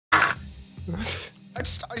I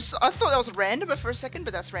thought that was random for a second,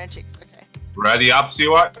 but that's Rantics. Okay. Ready up,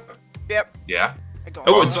 CY? Yep. Yeah.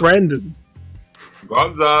 Oh, it's random.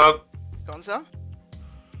 Gonza. Gonza.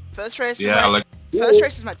 First race. Yeah, First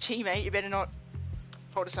race is my teammate. You better not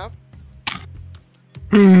hold us up.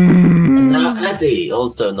 Now Eddie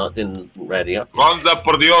also not in ready up. Gonza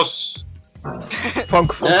por Dios.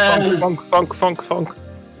 Funk.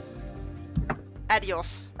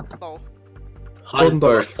 Adios. Lol. High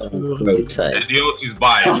birth rotate. And Dios is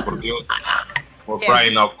by, por Dios. For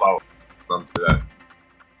crying out loud. Something like that.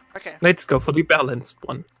 Okay. Let's go for the balanced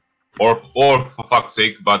one. Or for fuck's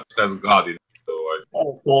sake, but has God in it. So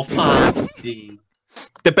Oh, for fuck's sake.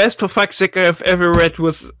 The best for fuck's sake I've ever read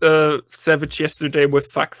was Savage yesterday with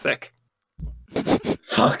fuck's sake.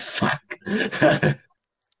 Fuck's sake.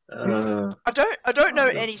 I don't know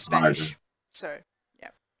any Spanish, so yeah.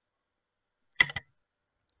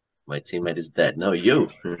 My teammate is dead. No, you.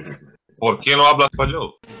 ¿Por qué no habla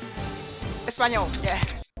español? Español, yeah.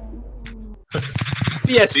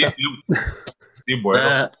 Siesta. Sí,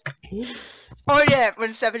 bueno. Oh yeah,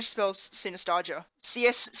 when Savage spells Sinestarja.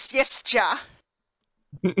 Siesta.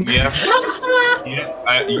 Yes.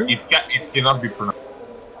 Yeah, it cannot be pronounced.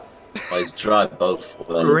 Oh, it's dry both.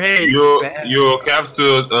 Great. You have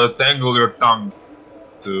to tangle your tongue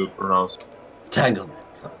to pronounce. Tangle.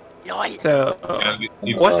 So,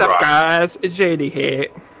 It's what's up, dry. guys? It's JD here.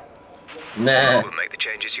 Nah. We'll make the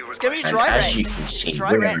changes you It's gonna request. be dry As you can race. see,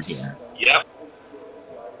 Dry we're race. here. Yep,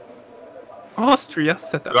 Austria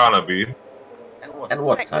setup. gonna be. And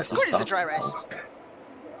what Hey, type it's of good as a stuff? dry race.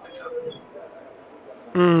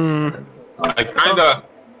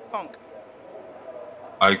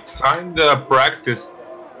 I kinda practice.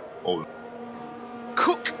 Oh,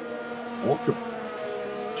 Cook.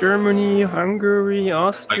 Germany, Hungary, I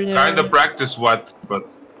Austria. kinda practice what, but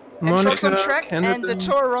And Truck's on Monaco, track, Canada. and the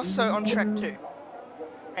Toro Rosso on track too.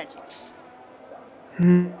 Rantics.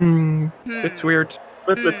 It's weird.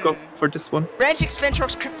 But let's go for this one. Rantics,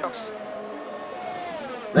 Ventrox, Cryptox.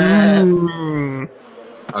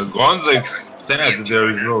 Gonza said there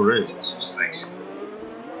is no race.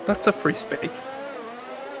 That's a free space.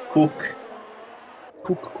 Cook.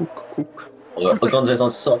 Cook. Gonza's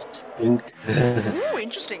on soft drink. Ooh,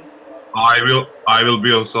 interesting. I will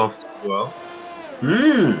be on soft as well.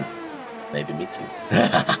 Maybe me too.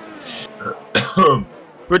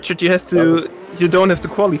 Richard, you don't have to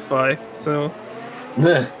qualify, so.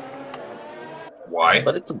 Why?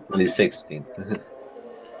 But it's only 16.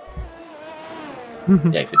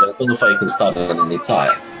 Yeah, if you don't qualify, you can start on any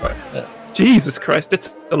tire. Right, yeah. Jesus Christ,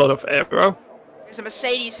 that's a lot of air, bro. There's a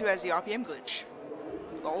Mercedes who has the RPM glitch.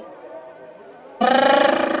 Lol.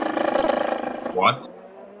 What?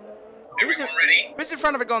 Who's in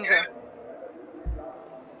front of a Gonza?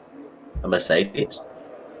 A Mercedes.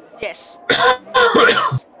 Yes.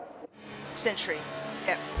 Mercedes. Sentry.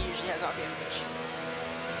 Yep, he usually has RPM glitch.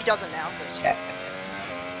 He doesn't now,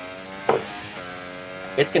 but...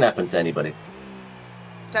 It can happen to anybody.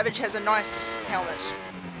 Savage has a nice helmet.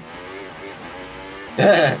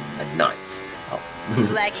 Nice. Oh. He's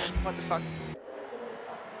lagging. What the fuck?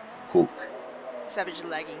 Cook. Savage is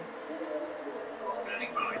lagging.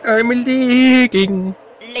 I'm leaking.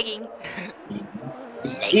 Lagging.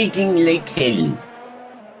 Leaking Lake Hill.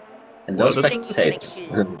 And those Leaking spectators. Lake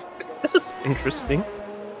Hill. This is interesting.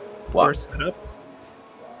 What? Our setup.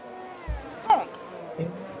 Bonk.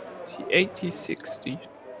 80-60.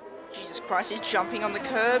 Jesus Christ, he's jumping on the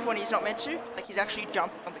curb when he's not meant to. Like, he's actually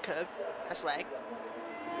jumping on the curb. That's lag.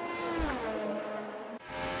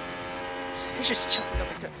 He's just jumping on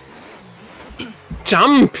the curb.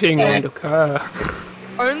 Jumping on the car.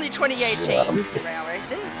 Only 2018 in rail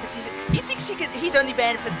racing. Because he thinks he's only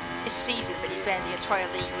banned for this season, but he's banned the entire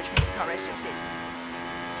league, which means he can't race next season.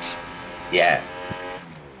 Yeah.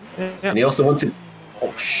 Yeah. And he also wanted.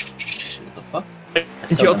 Oh shit! What the fuck? And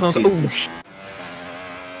he also wants.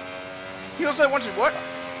 He also wanted what?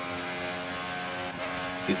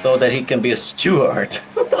 He thought that he can be a steward.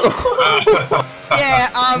 Yeah,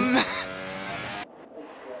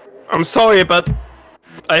 I'm sorry, but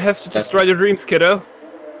I have to destroy your dreams, kiddo.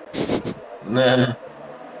 Nah.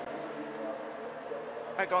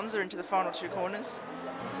 Gonza into the final two corners.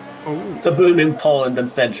 Oh. The boom in Poland and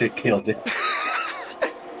Centric kills it.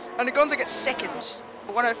 And Gonza gets second.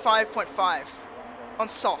 105.5. On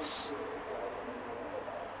softs.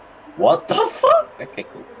 What the fuck? Okay,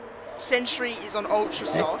 cool. Sentry is on ultra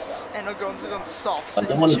softs, and Ogonza's on softs. I And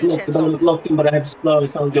don't he's want to 2 block tenths him, I want to off. block him, but I have slow, I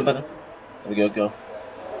can't go better. There we go.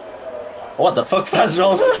 What the fuck, fast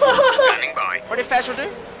roll? Standing by. What did Fazral do?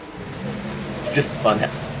 It's just spun out.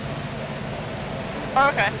 Oh,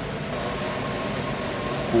 okay.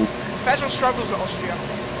 Cool. Basil struggles with Austria.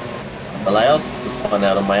 Well, I also just spun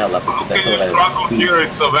out on my lap because I Okay, thought you struggle here,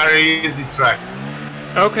 it's a very easy track.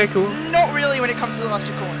 Okay, cool. Not really when it comes to the last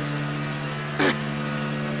two corners.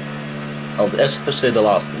 Oh, especially the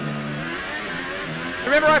last one.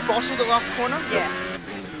 Remember I bottled the last corner? Yeah.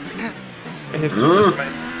 I have to adjust my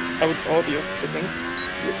out audio settings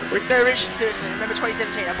real quick. No, Richard, seriously, remember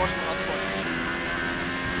 2017 I bottled the last corner?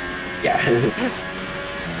 Yeah.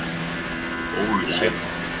 Holy shit.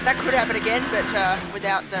 That could happen again, but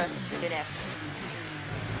without the NF.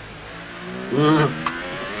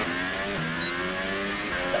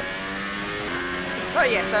 Oh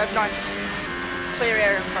yes, I have nice clear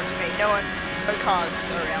area in front of me. No cars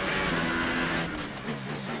around me.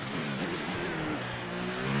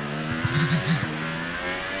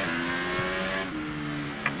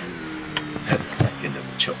 Second of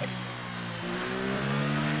joy.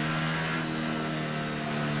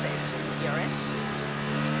 Save some ERS.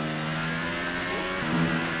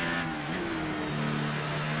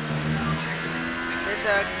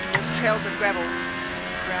 There's trails of gravel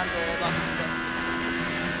around the bus sector.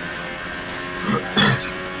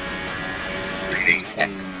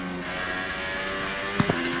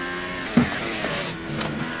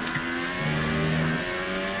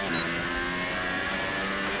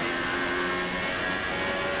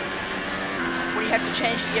 Well, you have to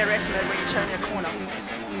change the ERS mode when you turn a corner.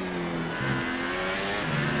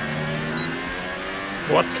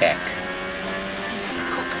 What? Heck.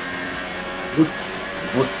 Cook.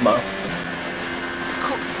 Wood master.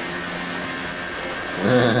 Cook.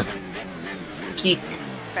 Kick.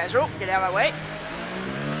 Fazrul, get out of my way.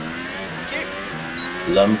 Thank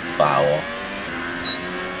you. Lump power.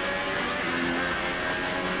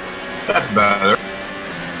 That's better.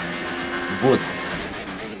 Wood.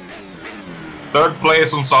 Third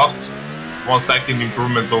place on softs. 1 second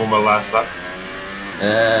improvement over my last lap.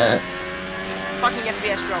 Fucking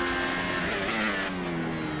FPS drops.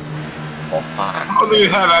 Oh, fuck. How do you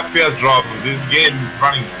have FPS drop? This game is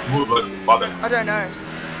running smooth like a butter. I don't know.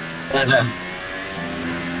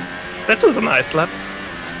 That was a nice lap.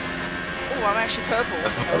 Oh, I'm actually purple.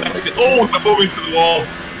 Oh, I'm moving to the wall.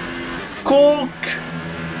 Cook!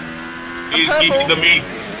 He's purple. eating the meat.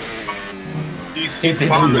 He's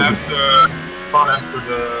fun after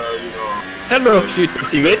the, you know, Hello,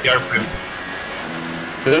 Q38. airplane.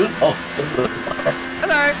 Who? Oh, somebody.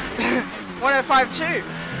 Hello! 1052!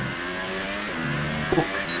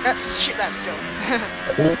 That's a shit lap still.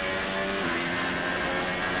 Hello,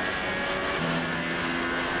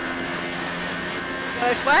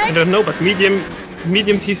 I flag? don't know, but medium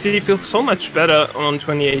TC feels so much better on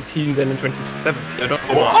 2018 than in 2017. I don't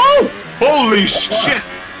know. Oh! Holy shit!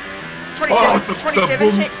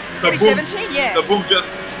 2017? 2017? Yeah. The boom just...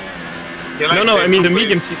 No, I mean the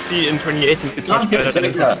medium TC in 2018 feels much better than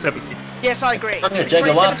in 2017. Yes, I agree. Okay,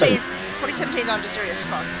 Jacob, what 2017's I'm just serious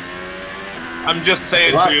fuck. I'm just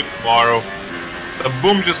saying to you tomorrow. The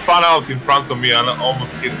boom just spun out in front of me and I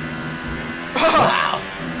almost hit it. Wow.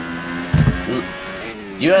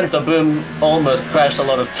 You and the boom almost crashed a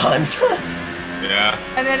lot of times. Yeah.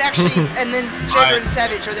 And then actually, and then Jagger and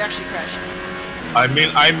Savage are actually crashed. I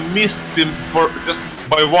mean, I missed him for just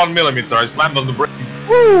by 1 millimeter. I slammed on the brake.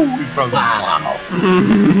 Woo! In front of him. Wow.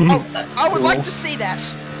 Oh, That's I would cool. like to see that.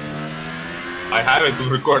 I have it on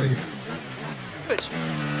recording. Good.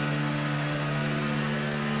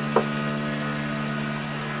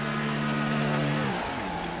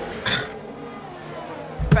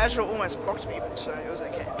 Fazrul almost blocked me, but so it was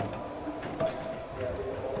okay.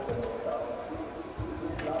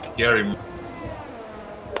 Scary.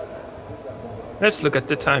 Let's look at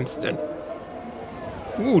the times then.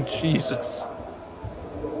 Ooh, Jesus.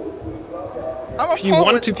 I'm a P1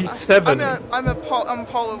 pole with, to P7. I'm a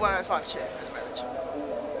pole with 1052 at the moment.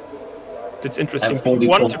 That's interesting. I'm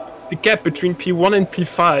 44. P1 the gap between P1 and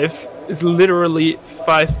P5 is literally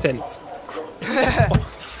 5/10.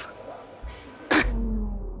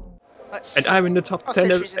 Let's And I'm in the top Oh, 10,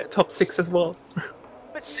 Sentry's in the top pits. 6 as well.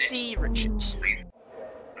 Let's see, Richard.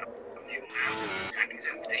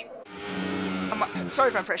 Sorry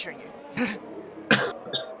if I'm pressuring you.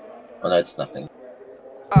 Oh, that's nothing.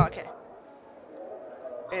 Oh, okay.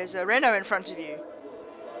 There's a Renault in front of you.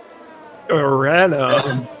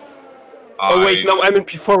 Renault. Oh wait, no, I'm in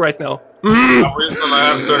P4 right now. For some reason I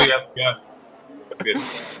have 30 FPS. Good.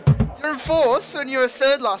 You're in fourth, and you were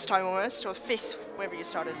third last time almost, or fifth, wherever you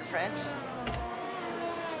started in France.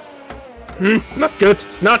 Not good,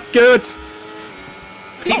 not good.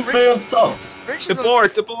 He's very on softs. Richard's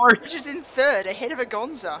Abort. Richard's in third, ahead of a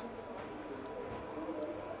Gonza.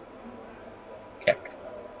 Heck.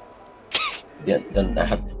 Yeah, then I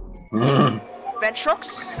have.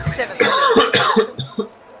 Ventrox, 7th.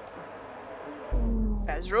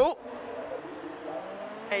 Fazrul.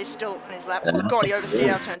 And he's still on his lap. Oh god, he oversteered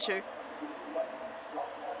out turn 2.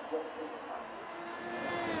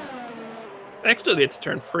 Actually, it's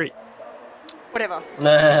turn 3. Whatever.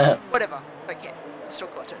 Nah. Whatever. Okay. I still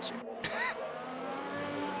got turn 2.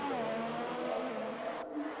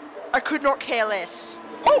 I could not care less.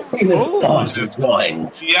 Oh!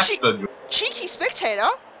 Joined. Fiesta. Cheeky spectator.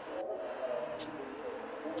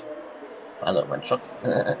 I love my trucks.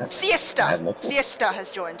 Siesta. Siesta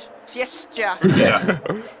has joined. Siesta. Yes.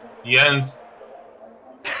 Jens.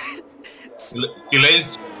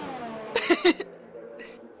 Silence.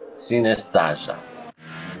 Sinestaja.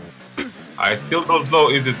 I still don't know,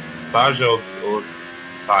 is it Taja or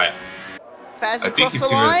Taya? Faz I think across it's the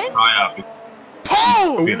line. Taya.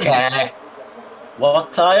 Pull! Okay.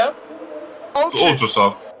 What tire? Ultras. Ultra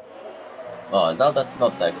soft. Oh, no, that's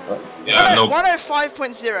not that good. Yeah, no.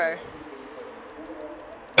 105.0.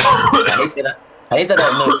 I hate that I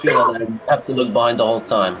have no fuel and I have to look behind the whole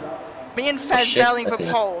time. Me and Faz Shit, battling for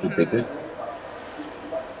okay, pole. that'd be good.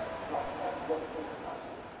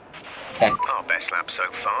 Okay. Our best lap so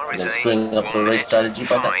far is Then a screwing up the race strategy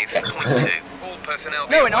by that. 5.2. All personnel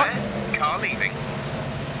No, we're not. beware. Car leaving.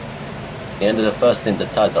 The end of the first thing, the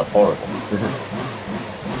tires are horrible.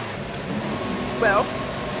 Well,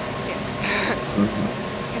 yes. You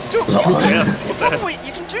can still. Yes, what the heck? Probably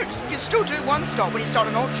you can still do one stop when you start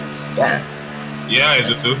on ultras. Yeah. Yeah, I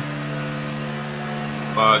do too.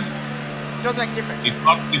 But It doesn't make a difference. it's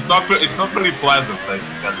not really pleasant that you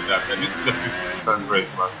can do that. I need the 50%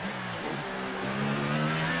 race, man.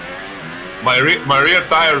 My rear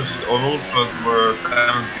tires on ultras were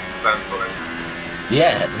 70% already.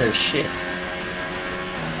 Yeah, they're shit.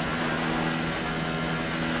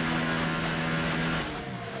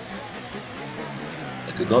 I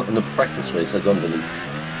could go in the practice race, I got released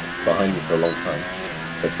behind me for a long time.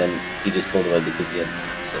 But then he just pulled away because he had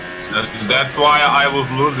That's why I was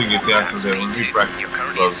losing it yesterday when we practiced,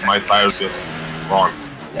 because my tires just gone.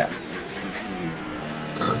 Yeah.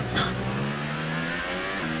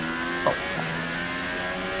 Oh.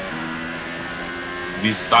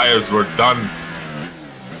 These tires were done.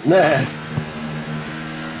 Nah.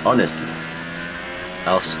 Honestly,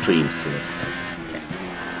 I'll stream Celeste.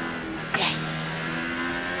 Yes.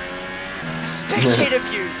 A spectator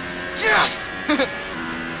view. Yes.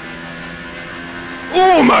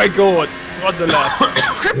 Oh my god! What the lap?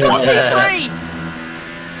 Crypto's P3.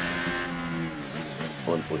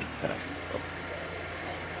 One push past.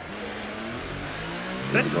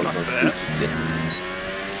 That's not bad.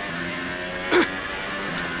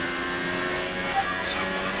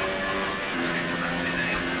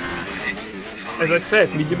 As I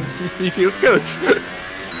said, medium TC feels good. It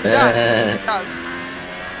does. It does.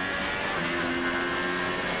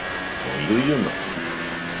 Do you know?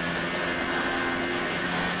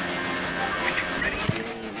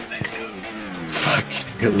 Fuck,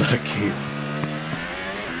 you're lucky.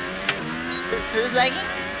 Who's lagging?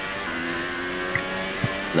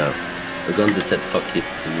 No. The Gonza said fuck it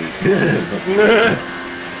to me.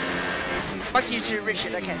 Fuck you too,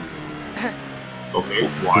 Richard. Okay. Okay,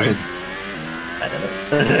 why? I don't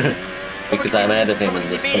know. Because I'm ahead of him in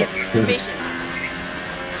Because the you beat slot. him. You beat him.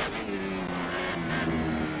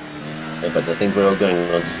 Yeah, but I think we're all going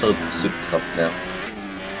on super softs now.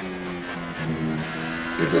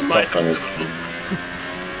 There's a soft on it.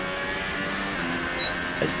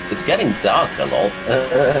 It's getting dark a lot.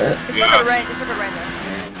 It's not gonna rain. It's not gonna rain though.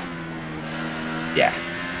 Yeah.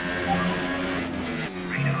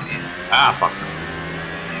 Ah, fuck.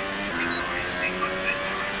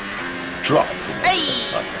 Drop. Hey!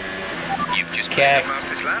 You've just Kev. made the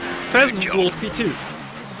fastest lap. Fez Good job. will P2.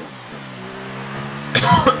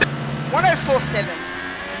 104.7.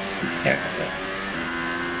 Yeah.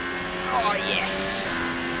 Oh yes.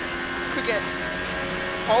 Could get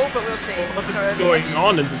pole, but we'll see. What is Throw over the going edge.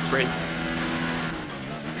 on in this race?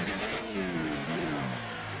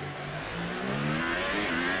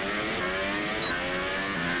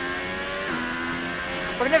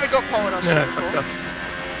 We've never got pole in Austria Yeah, fucked before. up.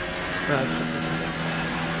 Ah, fuck.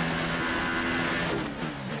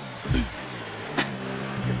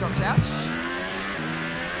 Crypto's out.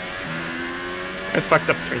 I fucked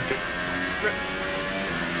up train two.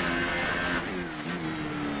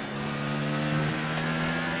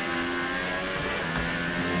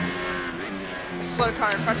 A slow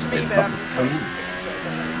car in front of me, but I'm coming to the pits, so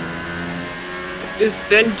don't let me through. Is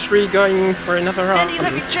Sentry going for another round?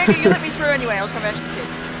 Andy, Jacob, you let me through anyway. I was coming back to the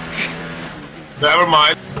pits. Never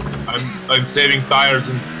mind. I'm saving tires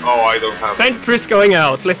and I don't have. Sentry's going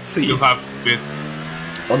out. Let's see. You have to bit.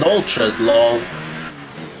 On ultras, lol.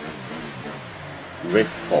 Rip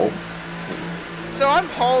pole. So I'm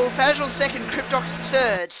pole, Fazral's second, Cryptox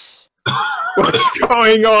third. What's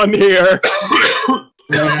going on here?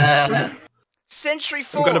 Century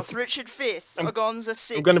I'm gonna- fourth, Richard fifth, Agonza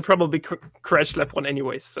sixth. I'm gonna probably crash lap one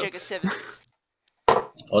anyways, so. Jagger seventh.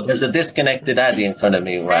 Oh, there's a disconnected Addy in front of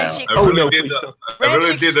me. Wow. Ranchix Oh, no, please don't. I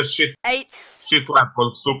really Ranchix did a shit eighth. lap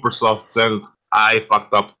on super soft and I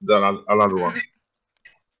fucked up another one.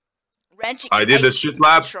 Ranchix I did a eighth. shit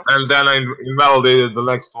lap and then I invalidated the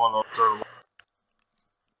next one on turn 1.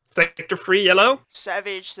 Sector 3, yellow.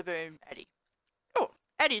 Savage, the boom, Eddie. Oh,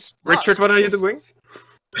 Eddie's Richard, what are you doing?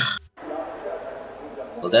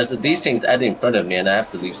 Well, there's a desynced Addy in front of me and I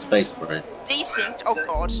have to leave space for it. Desynced? Oh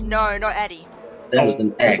god, no, not Eddie. There was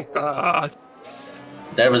an X. God.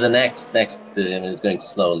 There was an X next to him and he's going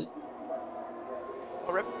slowly.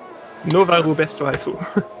 Oh, rip. Nova Rubesto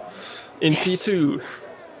in Yes. P2.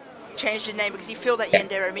 Changed his name because he felt that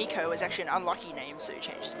Yandero Miko was actually an unlucky name, so he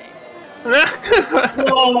changed his name.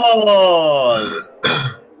 Oh!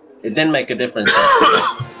 It didn't make a difference.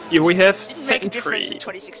 Here we have Didn't make a difference in Sentry.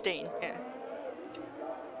 2016, yeah.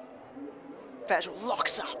 Fazral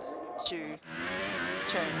locks up to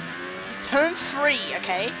turn 3,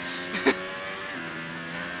 okay?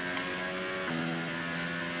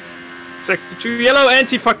 Sector 2, yellow, and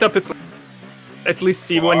he fucked up his lap. At least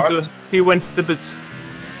he went a bit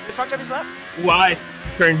He fucked up his lap? wide.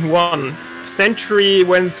 Turn 1. Sentry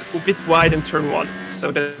went a bit wide in turn 1.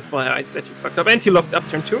 So that's why I said he fucked up. And he locked up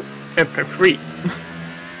turn 2 and turn 3.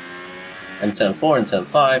 And turn 4 and turn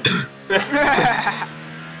 5.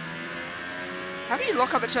 How can you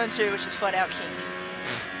lock up a turn 2, which is flat out kink?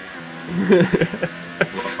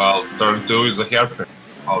 Well, turn 2 is a hairpin.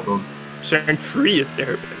 How don't... Turn 3 is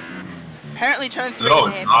there. Apparently turn 3 No,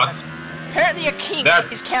 is a it's not. hairpin. Apparently a kink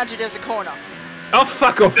That- is counted as a corner. Oh,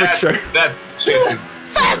 fuck off, Richard. That shit.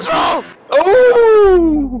 Fazral!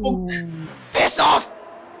 Oh! Piss off!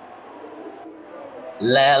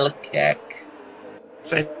 Lelkek.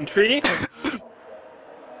 Sentry.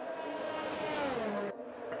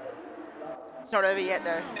 It's not over yet,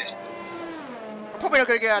 though. I'm probably not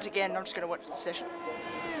gonna go out again, I'm just gonna watch the session.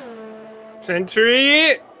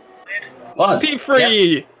 Sentry. What? P3.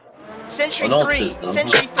 Yep. Century On 3, ultras, though.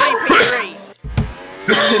 Century 3 P3.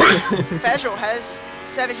 So, Fazral has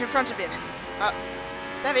Savage in front of him.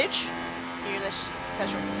 Savage? You let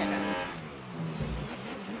Fazral hang on.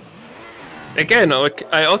 Again, I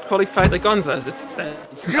outqualified the Gonza as it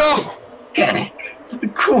stands. Go! Kek.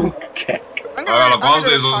 Cool kek. I'm gonna Alfonso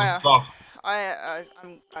is retire. on stuff.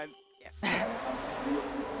 I'm yeah.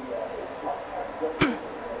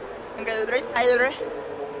 I'm gonna retire.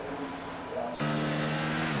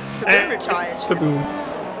 The boom retired. Faboom.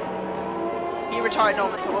 He retired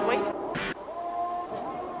normally, probably.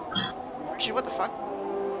 Richard, what the fuck?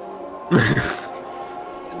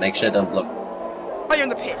 Make sure I don't block. Oh, you're in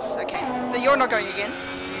the pits. Okay, so you're not going again.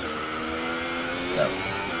 No.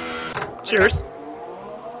 Cheers.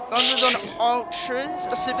 Gonza's on ultras,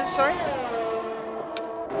 supers, sorry.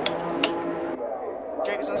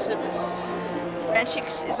 Jake is on supers.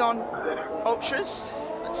 Ranchix is on ultras.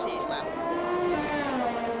 Let's see his lap.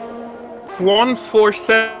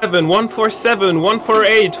 147, 147,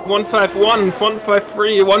 148, 151,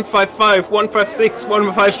 153, 155, 156,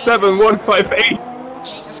 157, 158.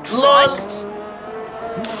 Jesus Christ!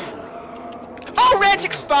 Oh,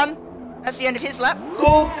 Ranchix spun! That's the end of his lap.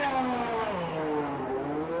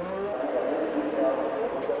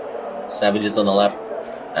 Savage is on the lap.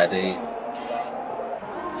 Addy.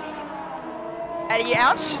 Addy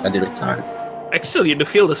out. Addy retired. Actually, the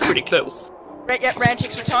field is pretty close. Yep,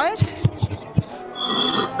 Ranchix retired.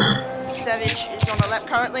 Savage is on the lap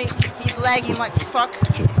currently. He's lagging like fuck.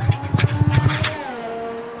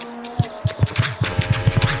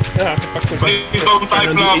 Please don't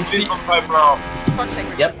type now, please don't type now. Fuck's sake,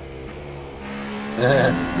 Richard. Yep.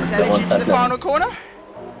 Savage into the final corner.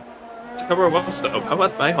 Cover was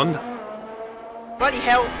powered by Honda. Bloody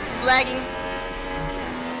hell, he's lagging.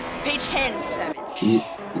 P10 for Savage.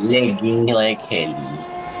 Lagging like hell.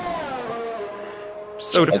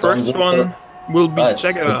 So the I first don't one know. will be Nice.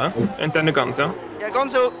 Jagger and then the Gonza. Yeah,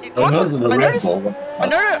 Gonzo. Gonzo's in the I Red noticed. Bull.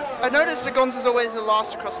 I noticed that Gonzo's always the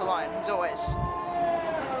last across the line. He's always.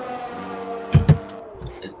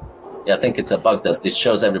 Yeah, I think it's a bug that it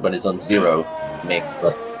shows everybody's on 0 make,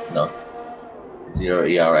 but no. 0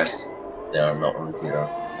 ERS. They are not on 0.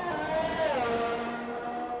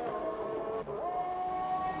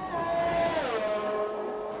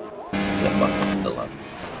 Yeah, bug on the line.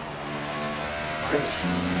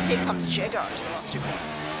 Here comes Jagger to the last two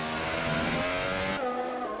corners.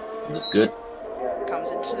 That's good. Comes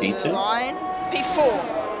comes into P2? the line. P4.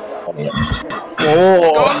 Oh, yeah.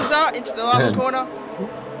 Oh, Gonza into the last corner.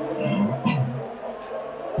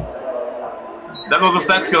 That was a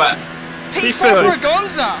sexy lap. P4 for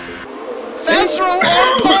Gonza. Fazrel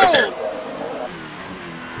on pole.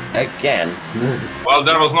 Again. Well,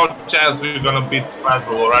 there was no chance we were gonna beat Fazbear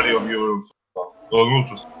already of Europe. Or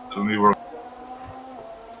Nutrus. We were.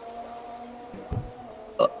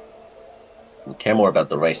 We care more about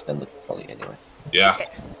the race than the quality anyway. Yeah.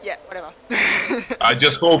 Yeah, whatever. I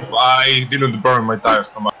just hope I didn't burn my tires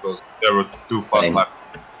so much because there were 2 fast Same. laps.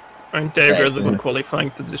 and there goes a good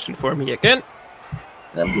qualifying position for me again.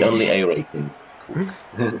 And I'm the only A rating.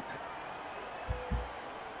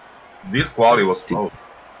 This quality was close.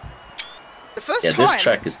 The first Yeah, time. this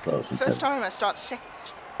track is close. The first time I start second.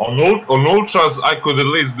 On Ultras, I could at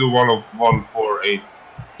least do 1:4.8.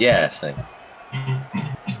 Yeah, same.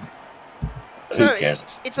 So Who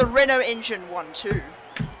cares? it's a Renault engine 1-2.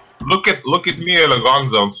 Look at me and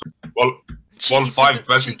Gonzos. Well, Cheeky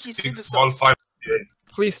 1.5.26, super softs. 1.5.8.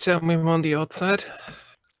 Please tell me I'm on the outside.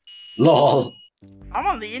 LOL. I'm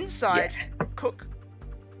on the inside. Cook.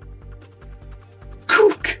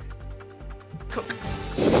 Cook. Cook.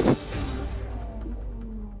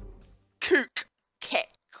 Cook. Cat.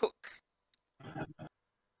 Cook.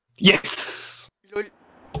 Yes! Lol.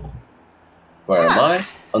 Where am I?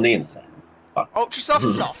 On the inside. Ultra soft,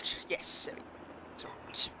 soft. Yes. There we go. It's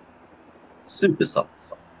alright. Super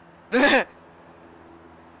soft.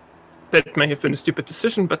 That may have been a stupid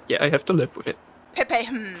decision, but yeah, I have to live with it. Pepe.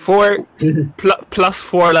 Plus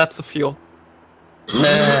 4 laps of fuel.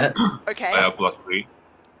 Nah. Okay. I have +3.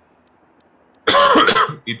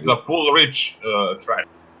 It's a full rich track.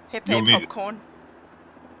 Pepe you'll need it. popcorn.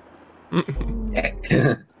 Heck.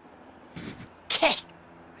 Cat.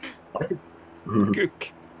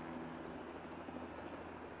 Cook.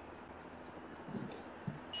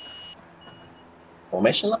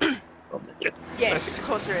 Formation lap? Yes, of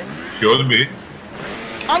course there is. Should be.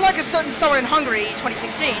 Unlike a certain summer in Hungary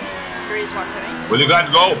 2016, there is one for me. Will you guys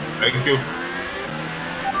go? Thank you.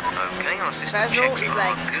 Okay, our system Fazrel checks is are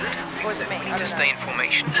like, good. or is it me? We I need to don't stay know. in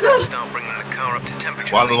formation and start bringing the car up to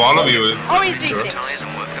temperature. One of you is. Oh, he's Put desynced. tires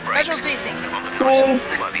and work the brakes. Fazrel's desynced. On the nozzle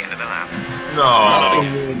by the end of the lap. No.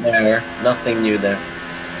 Nothing new there. Nothing new there.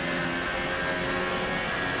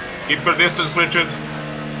 Keep your distance, Richard.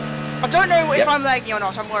 I don't know if Yep. I'm lagging or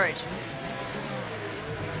not, I'm worried.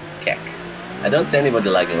 Keck. I don't see anybody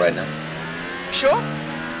lagging right now. Sure?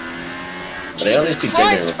 But I only see Jesus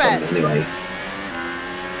Christ, Jagger Faz! anyway.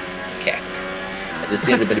 Keck. I just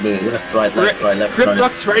see everybody moving left, right, left, right, left, right.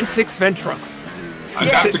 Cryptox ran 6 Ventrox. I Yeah.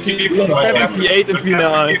 have to keep Yeah, 78 and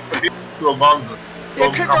P9. to a Gonzo. Yeah,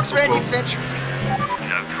 Cryptox Ranchix Ventrix.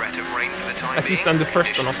 No threat of rain for the time At least being. I'm the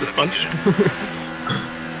first one of this bunch.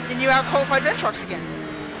 Then you out-qualified Ventrox again.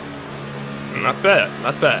 Not bad,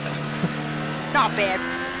 not bad. Not bad.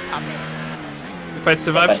 Not bad. If I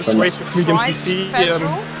survive this race with medium Christ, PC,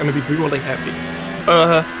 Fazrel? I'm gonna be really happy.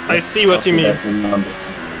 I see what you mean.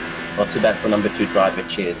 Not too bad for number 2 driver,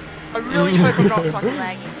 cheers. I really hope I'm not fucking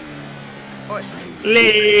lagging. Or, I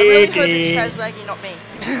really hope it's Lady. Faz lagging, not me.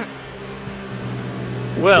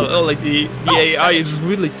 Well, only the Oh, AI savage. is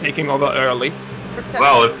really taking over early.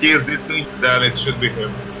 Well, if he is this thing, then it should be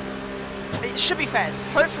him. It should be Faz.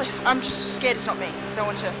 Hopefully, I'm just scared it's not me. I don't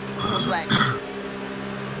want to cause lag.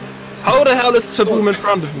 How the hell is Saboom in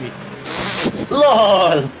front of me?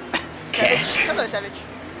 LOL! Savage. Hello, Savage.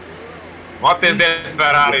 What is this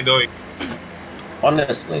Ferrari doing?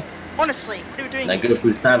 Honestly, Honestly, what are we doing can I here? go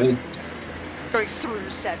through Stabby? Going through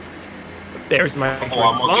Savage. There's my Oh, I'm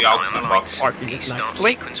on the slot. outside. Time lights. Parking The it start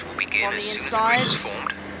nicely. sequence will begin On as the soon inside. as the grid is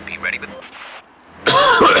formed. Be ready with...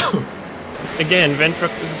 Again,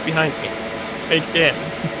 Ventrox is behind me. Again.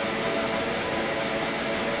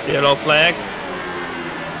 Yellow flag.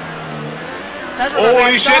 Fazrel got a bad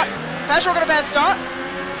Holy start. shit! Fazrel got a bad start.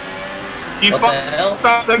 He What the fucked hell?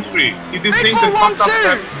 up Century. He did Big things Bull and fucked up 1-2.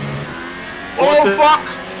 Century. Oh fuck!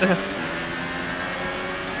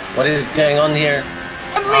 What is going on here?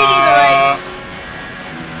 I'm leading the race.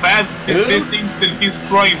 Faz Who? is this thing and he's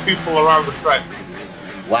throwing people around the track.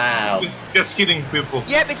 Wow. He's just hitting people.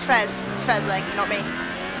 Yep, it's Faz. It's Faz lagging, not me.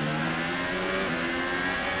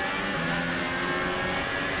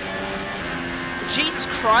 Jesus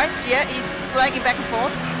Christ, yeah, he's lagging back and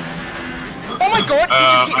forth. Oh my god, he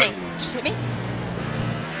just hit me. Just hit me.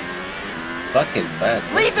 Fucking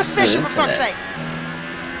fast. Leave the session for fuck's sake.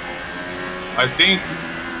 I think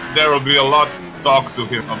there will be a lot to talk to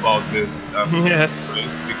him about this Yes.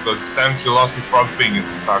 because Century lost his front wing in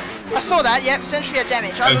the start. I saw that, yep, Sentry had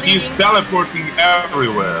damage. I'm And he's leading. teleporting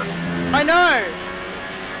everywhere. I know.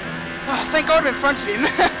 Oh, thank God I'm in front of him.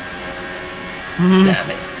 Damn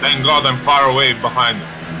it. Thank God I'm far away behind him.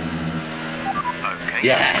 Okay,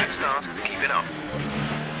 Yeah. that's a good start. Keep it up.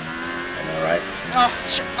 Alright. Oh,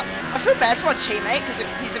 I feel bad for my teammate because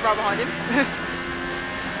he's right behind him.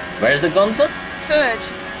 Where's the Gonzo? Third.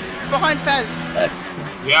 It's behind Faz.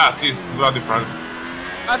 Yeah, he's bloody front.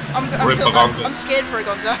 I'm scared for a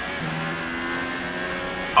Gonza.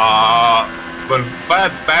 When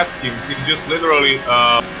Faz passed him, he just literally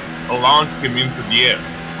launched him into the air.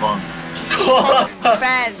 Come on.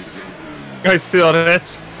 Faz. I saw that.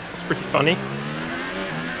 It's pretty funny.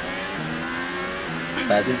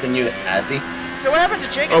 Faz is the new Addy. So what happened to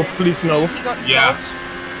Jigga Oh, then? please no. He got Yeah. involved?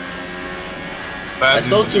 Faz I is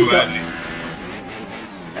saw the two new guys. Addy.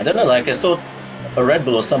 I don't know, like I saw a Red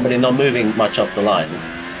Bull or somebody not moving much up the line.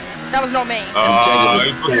 That was not me.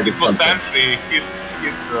 It was Sentry.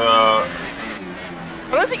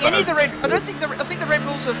 I don't think any of the red. I think the Red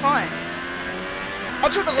Bulls are fine. I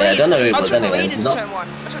took the lead. Yeah, I don't know if it I was took the anyway, lead into not- turn one.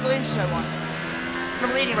 I took the lead into turn one.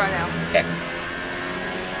 I'm leading right now. Yeah.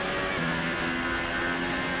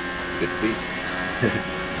 Good beat.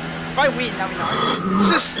 If I win, that'd be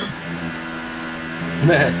nice.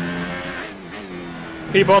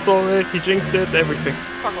 He bottled it, he jinxed it, everything.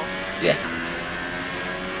 Fuck off. Yeah.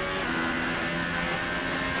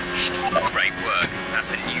 Great work.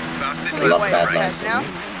 That's a new fastest Pulling love away that from nice. Faz now.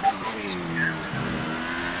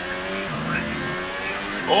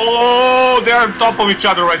 Oh, they're on top of each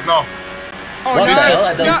other right now. Oh What no! the hell?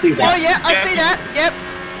 I don't no. see that. Oh yeah, I see that. Yep.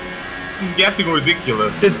 It's getting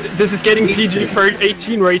ridiculous. This is getting PG for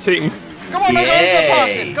 18 rating. Come on, my Gonza,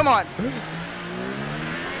 pass Yay. him. Come on.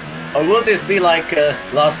 Or will this be like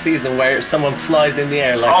last season where someone flies in the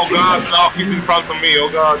air like Oh Cena? god, now he's in front of me, oh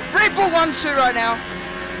god. Red Bull 1-2 right now.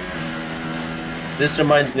 This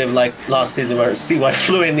reminds me of like last season where CY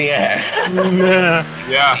flew in the air. Nah.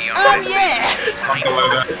 Yeah, Yeah. something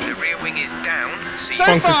like that. The rear wing is down. So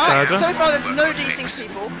Conquistador. far, there's no desync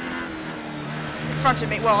people in front of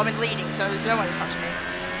me. Well, I'm in leading, so there's no one in front of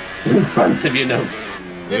me. In front of you, no.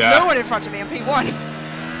 There's Yeah. no one in front of me. I'm P1.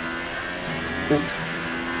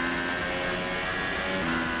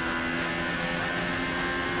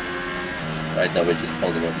 Right now we're just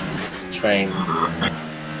holding on to this train.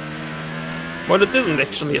 Well, it isn't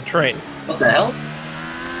actually a train. What the hell?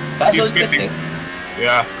 Basil is He's drifting.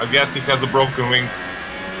 Yeah, I guess he has a broken wing.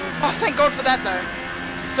 Oh, thank God for that, though.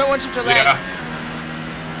 Don't want him to lag. Yeah.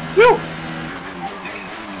 Whew.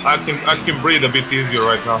 I can breathe a bit easier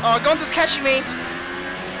right now. Oh, Gonza's catching me.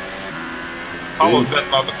 How was that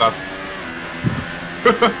not a cut?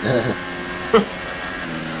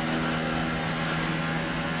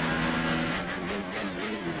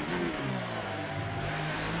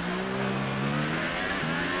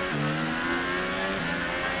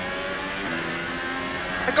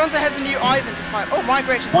 Gonza has a new Ivan to fight. Oh,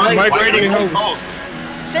 migrating. Why? Migrating Why-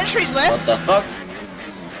 host. Sentry's What left. the fuck?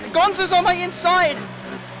 Gonza's on my inside.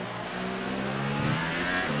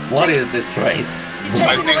 What is this race? He's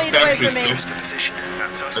taking the think lead away Sentry's from me. pissed. To position.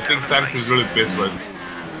 That's us I think down the Sentry's race. really pissed right now.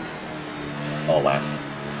 Oh wow.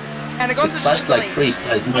 And It Gonza just flashed took the like lead.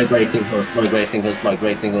 3 times. Migrating host, migrating host,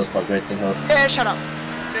 migrating host, migrating host. Yeah, shut up.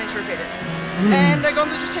 Don't need to repeat it. And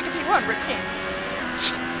Gonza just taking P1. Rip him.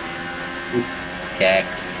 Cack.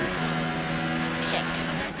 Heck.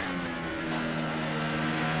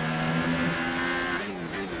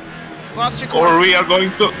 Last two Or corners. we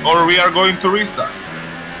are going to restart.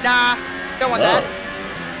 Nah, don't want Whoa. that.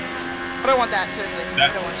 I don't want that, seriously. I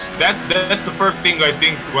don't want. That's the first thing I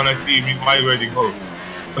think when I see me migrating home.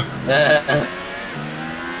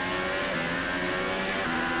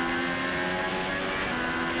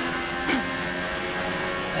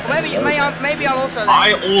 Maybe I'll also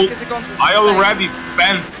I lag al- because of Gonza's I lag. already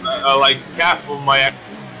spent like half of my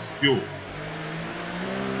fuel.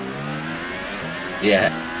 Yeah.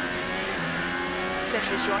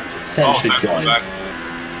 Sentry's joined. Sentry thanks for join. that.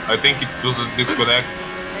 I think it was a disconnect.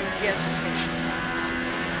 Yeah, it's just finished.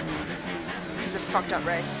 This is a fucked up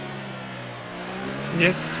race.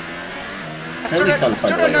 Yes. I still Really can't don't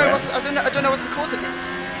find a way know around. what's I don't know what's the cause of this.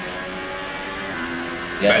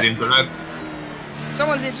 Bad Yeah. internet.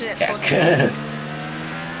 Someone's internet's Cack. causing this.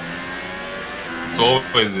 It's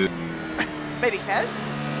always it. Maybe Faz?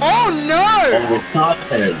 Oh no! Oh,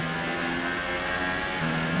 retired.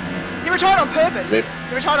 He retired on purpose. Rip.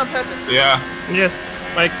 He retired on purpose. Yeah. Yes.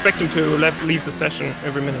 I expect him to leave the session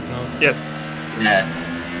every minute now. Yes. Yeah.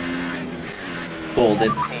 Called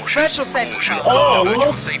it. Virtual safety car. Oh, Virtual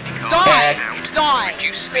what? safety car Die! is out. Die!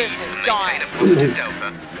 Reduce speed Seriously, and die! maintain a positive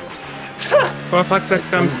delta. For fuck's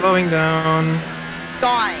sake, I'm slowing down.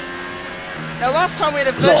 Die! Now, last time we had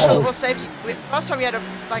a virtual or safety. Last time we had a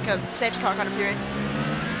safety car kind of period.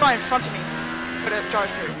 Guy in front of me. Got to drive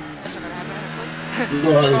through. That's not gonna happen, hopefully.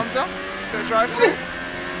 Gonzo, got to drive through.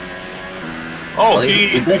 Oh,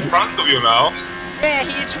 he's in front of you now. Yeah,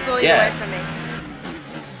 he took the lead away from me.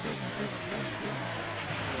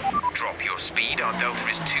 Drop your speed, our delta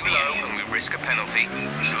is too low and we risk a penalty.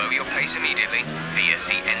 Slow your pace immediately.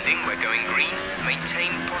 VSC ending, we're going green. Maintain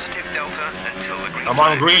positive delta until the green I'm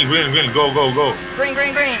on green, green, green, go, go, go. Green,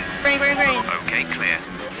 green, green, green, green, green. Okay, clear.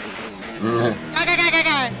 Go, go, go, go,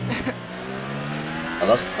 go. I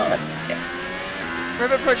lost time. Yeah.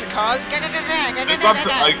 Remember approaching cars? Go, go, go, go, go, go, go, go.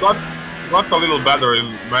 I got a little better in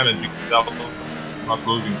managing delta, not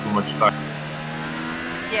losing too much time.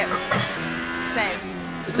 Yeah, same.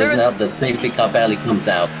 It doesn't help that safety car barely comes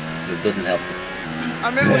out. It doesn't help.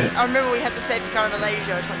 I remember we had the safety car in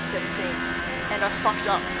Malaysia in 2017, and I fucked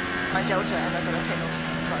up my delta and I got a penalty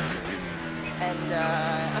drive through. And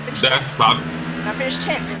I finished. That sucked. I finished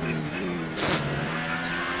 10th.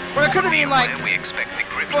 Well, it could have been like We expect the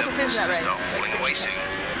grip 4th or 5th in levels that to race. start falling away soon.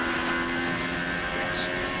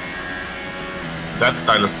 That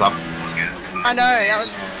kind of sucked. I know, that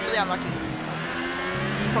was really unlucky.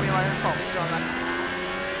 Probably my own fault, but still unlucky.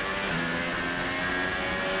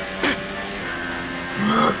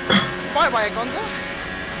 Bye, Gonzo.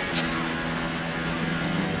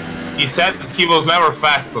 He said that he was never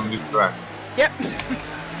fast on this track. Yep.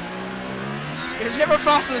 It was never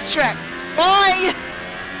fast on this track. Bye!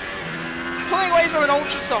 Pulling away from an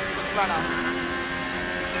ultra soft runner.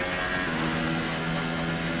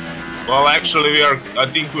 Well, actually, I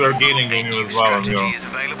think we are gaining on you as well. Strategy is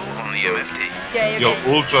available on the MFT. Yeah, Your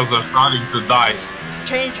ultras are starting to die.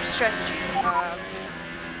 Change your strategy.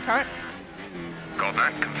 Current? Got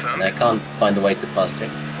that And confirmed. I can't find a way to fast check.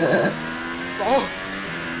 Oh,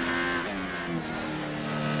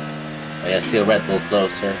 Oh yeah, see a Red Bull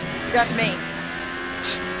closer. that's me.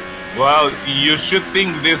 Well, you should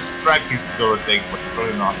think this track is the overtake, but it's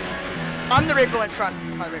really not. I'm the Red Bull in front.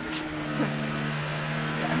 My Red Bull.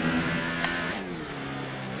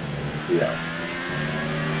 Who else?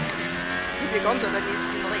 Could be a Gonzo, but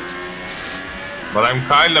he's in the lead. But I'm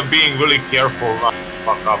kind of being really careful not to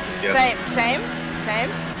fuck up again. Same.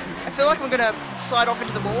 I feel like I'm gonna slide off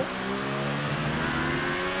into the wall.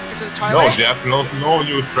 Because of the tire No, wear. Jeff, no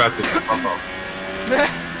new strategy. Fuck off.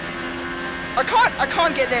 I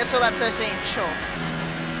can't get there till lap 13 for sure.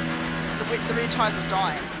 The rear tires will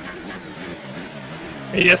die.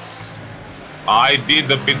 Yes. I did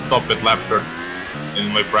the pit stop at lap 30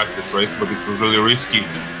 in my practice race, but it was really risky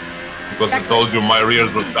because I told you my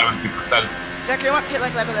rears were 70%, Exactly, I might hit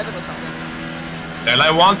like lap 11 or something. and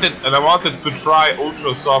I wanted to try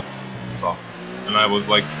ultra soft, and I was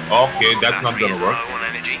like, okay, that's not Battery gonna is work. low on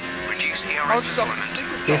energy. Reduce ERS Ultra soft,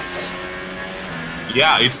 deployment. super soft.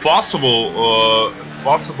 Yeah, it's possible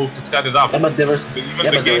to set it up. Yeah, but there was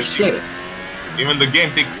shit. Even the game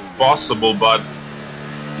thinks it's possible, but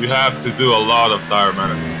you have to do a lot of tire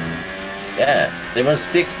management. Yeah, they were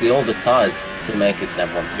 60 all the tires to make it that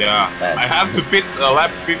one. Yeah, Bad. I have to pit lap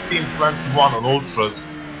 15-21 on ultras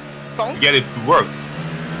Bonk. to get it to work.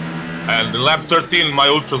 And in lap 13, my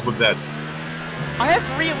ultras were dead. I have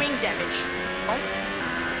rear wing damage. Bonk.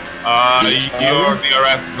 Your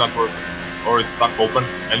DRS is not working, or it's stuck open,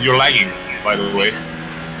 and you're lagging, by the way.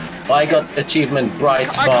 I got achievement bright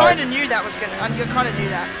I spot. kind of knew that was gonna. You kind of knew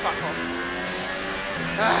that. Fuck off.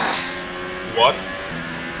 What?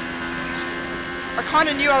 I kind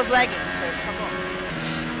of knew I was lagging, so fuck off.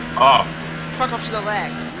 Oh, Fuck off to the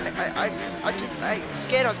lag. I was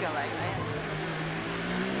scared I was gonna lag, man.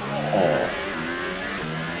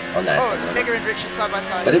 Oh. On that. Oh, Mega and Richard side by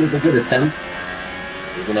side. But it was a good attempt.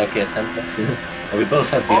 It was an okay attempt. And we both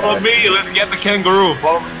have follow DRS. me, let's get the kangaroo,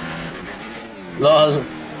 follow me. Lol.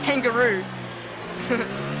 Kangaroo.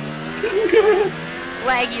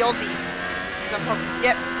 Laggy Aussie. 'Cause I'm probably.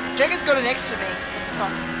 Yep. Jagger's got an X for me. What the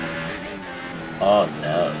fuck? Oh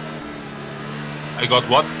no. I got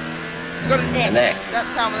what? You got an X. An X.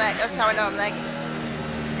 That's how That's how I know I'm lagging.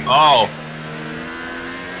 Oh.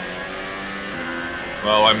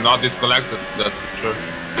 Well, I'm not disconnected, that's for sure.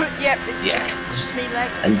 Yep. It's Yeah. just me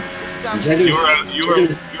lagging. And It's Jagger- You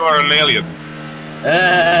are an alien.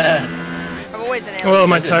 I'm always an alien. Well,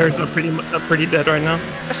 my tires are pretty dead right now.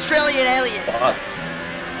 Australian alien. Fuck.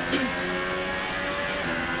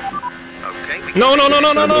 Okay. we No, can no, make no,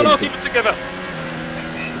 it. no, no, no, keep it together.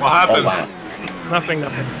 What Oh happened? wow. Nothing.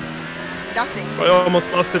 Nothing. I almost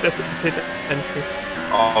lost it at the pit entry.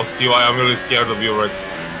 Oh, see why I'm really scared of you right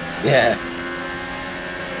Yeah.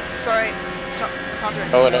 Sorry. It's not. I can't do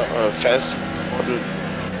anything. Oh no, fast model.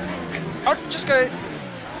 I'll just go.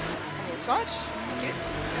 Yes. outside. Thank you.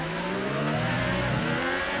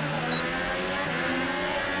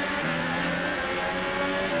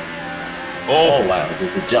 Oh wow,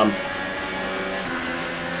 the jump.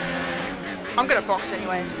 I'm gonna box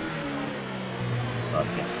anyways.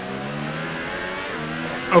 Okay.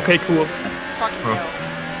 Okay, cool. Fucking hell.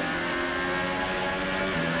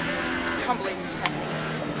 I can't believe this is happening.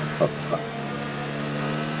 Oh, fuck.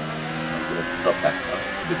 I'm gonna drop back up.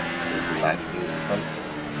 This is lagging in front.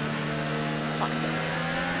 Fuck's sake.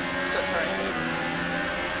 So sorry.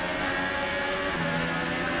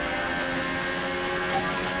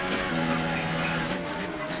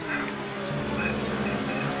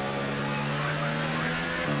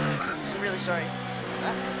 I'm really sorry about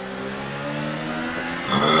that.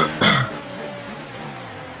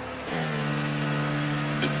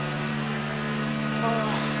 Oh,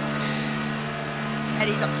 fuck.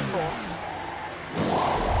 Eddie's up to 4th.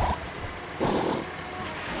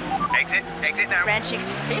 Exit now.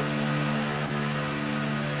 Ranchik's 5th.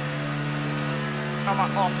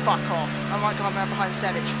 Oh fuck off. I might go around behind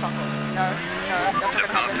Savage. Fuck off. No, that's not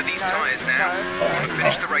Look gonna happen. after these No, tyres now. no. We want to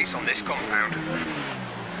finish the race on this compound.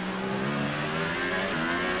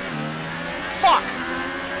 Fuck!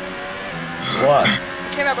 What? I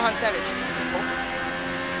came out behind Savage.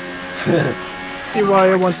 See why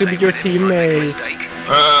I want to be your teammate.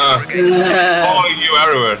 Following you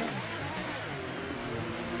everywhere.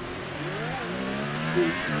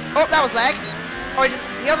 Oh, that was lag. Oh, he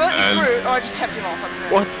let me through. Oh, I just tapped him off. I don't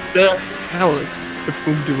know. What the hell is the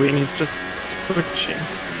boom doing? He's just twitching.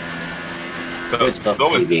 Twitch off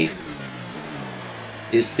TV.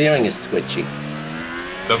 His steering is twitchy.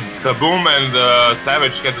 The Boom and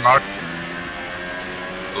Savage had an arc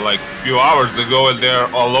like a few hours ago, and they're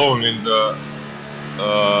alone in the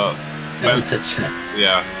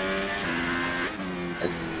yeah.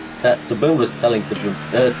 It's that the Boom was telling the Boom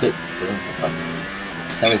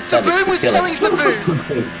telling Savage Boom to was kill telling us. the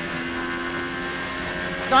Boom.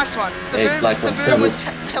 Nice one. The Boom was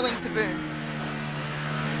telling the Boom.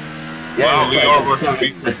 Yeah, well,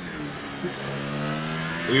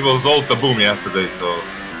 we was all the Boom yesterday, so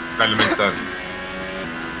kind of makes sense.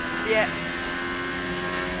 Yeah.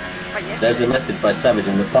 But yes. There's a message by Savage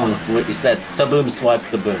in the past where he said, "The Boom swiped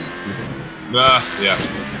the Boom." Yeah.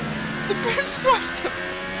 The Boom swiped the Boom.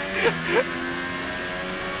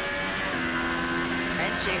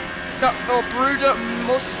 Ranchik. No, or Bruder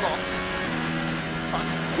Muslos. Fuck.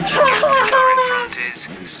 Car in front is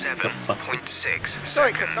 7.6.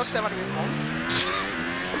 Sorry, could not say what you wrong.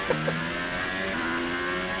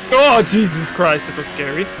 Oh, Jesus Christ, that was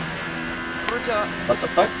scary. Bruder What the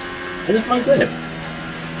fuck? Muslos. Where's my grip?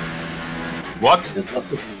 What? I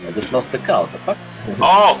just lost the car. What the fuck?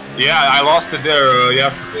 Oh, yeah, I lost it there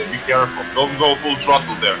yesterday. Be careful. Don't go full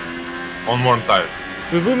throttle there. On one tire.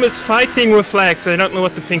 The Boom is fighting with lags. I don't know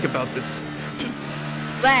what to think about this.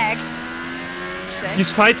 Lag. You say?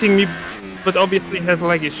 He's fighting me, but obviously has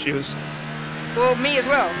lag issues. Well, me as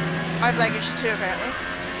well. I have lag issues too, apparently.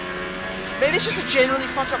 Maybe it's just a generally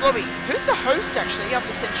fucked up lobby. Who's the host, actually,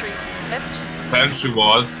 after Century left? Century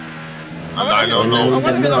was. And I don't know. I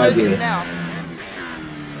wonder who the host is now.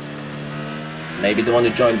 Maybe the one who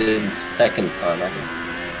joined the second time.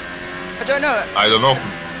 I don't know. I don't know.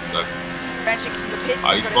 Ranchik's in the pits.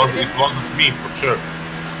 I thought it wasn't me, for sure.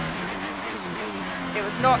 It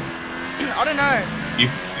was not. I don't know.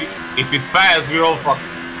 If it's fast, we're all fucked.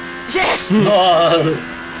 Yes!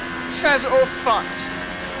 These Faz are all fucked.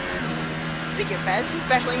 Speaking of Faz, he's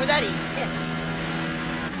battling with Addy. Yeah.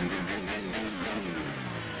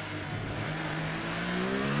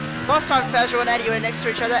 Last time Fazio and Addy were next to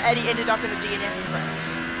each other, Addy ended up in a DNF in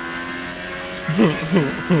France.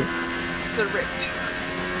 So ripped.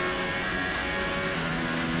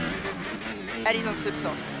 Addy's on slip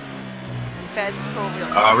softs. And Faz is probably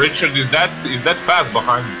on softs. Richard, is that fast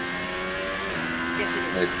behind you? Yes, it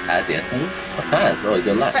It's is. Addy, I think. Faz, oh,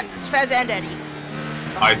 you're left. It's Faz and Addy.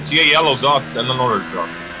 I see a yellow dot and an orange dot.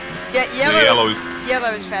 Yeah, The yellow is...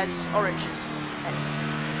 yellow is Faz, orange is Addy.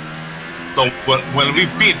 So when we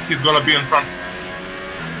beat, he's gonna be in front.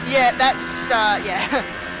 Yeah, that's, yeah.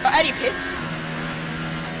 Addy pits.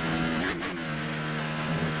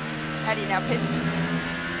 Addy now pits.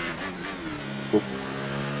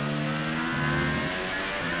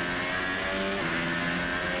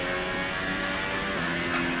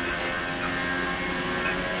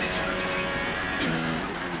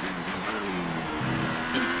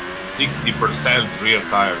 %, rear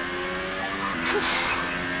tire.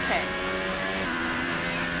 Okay.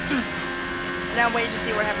 Now I'm waiting to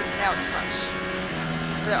see what happens now at the front.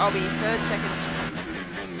 I'll be third, second.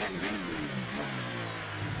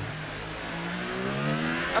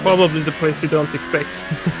 Probably the place you don't expect.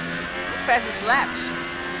 Fastest laps.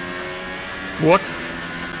 What?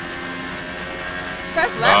 It's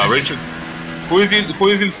fast laps. Richard, who is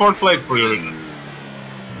in fourth place for you, Richard?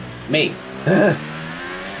 Me.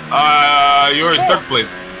 You're in third place.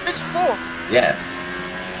 It's fourth. Yeah.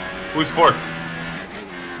 Who is fourth?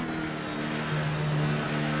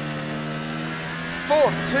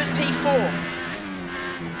 Fourth. Who's P4?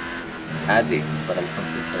 Addy, but I'm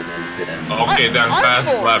concentrating on the pit end. Okay, then I'm fast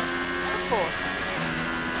fourth. lap. I'm fourth.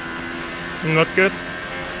 Not good.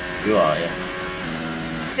 You are, yeah.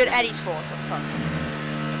 I said Addy's fourth up front.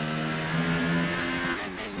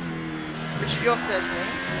 Richard, you're third for me.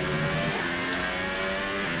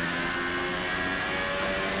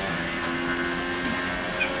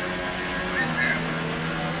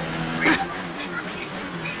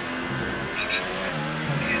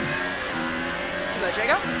 Hello,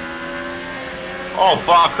 Jacob. Oh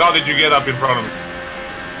fuck! How did you get up in front of me?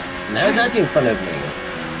 Now is Addy in front of me?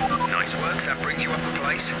 Nice work, that brings you up a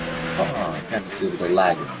place. Oh, I can't do the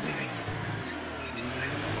lag.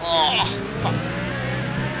 Oh, fuck.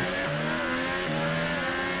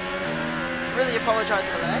 Really apologise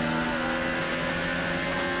for that.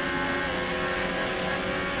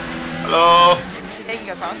 Hello. Yeah, you can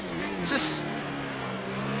go past. It's just...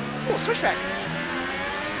 Oh, switchback.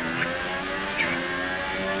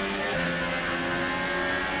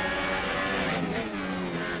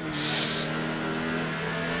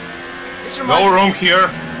 This reminds No me- room here.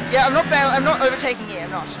 Yeah, I'm not overtaking here,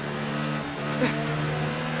 I'm not.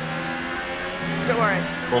 Don't worry.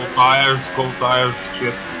 Cold tires,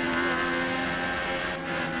 shit.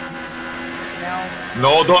 Now.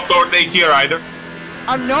 No, don't overtake here either.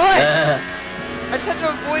 I'm not! I just had to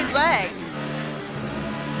avoid lag.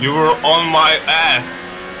 You were on my ass.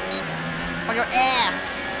 On your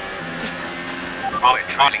ass! We're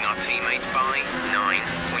trailing our teammate by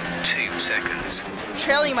 9.2 seconds. I'm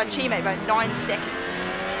trailing my teammate by 9 seconds.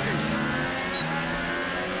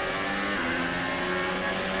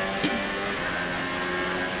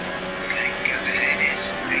 Okay, go ahead is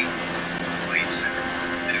 8.5 seconds.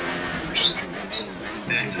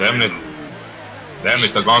 Damn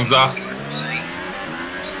it, the Gonza.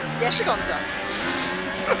 Yes, Gonza.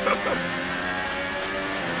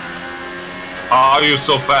 How are you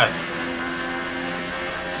so fast?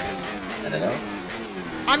 I don't know.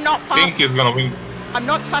 I'm not I fast. think he's gonna win. I'm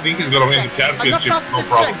not fast. I think he's gonna win the championship, no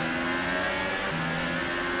problem.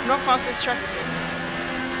 I'm not fast as track this is.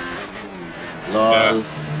 Lol.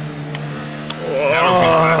 Oh,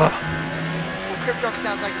 Well, Cryptox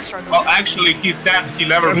sounds like he's struggling. Well, actually, he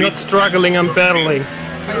never I'm beat. not struggling, I'm battling.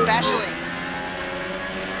 Are you battling?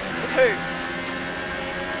 With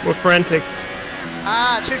who? We're frantics.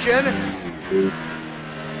 Ah, two Germans.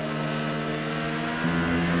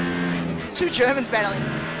 Two Germans battling.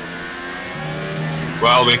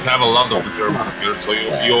 Well, we have a lot of the Germans here, so you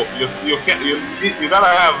gotta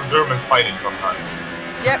have Germans fighting sometimes.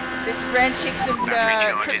 Yep, it's Ranchix and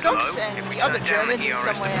Battery charge is low. Cryptox, and If we the other turn down the German is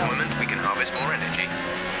ERS somewhere else. deployment, we can harvest more energy.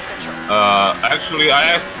 That's right. Actually, I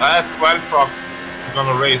asked Valtrox he's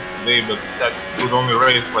gonna race today, but he said he would only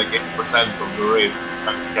race like 80% of the race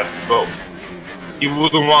and he had to go. He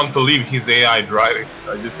wouldn't want to leave his AI driving.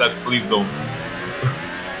 I just said, please don't.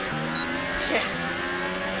 Yes.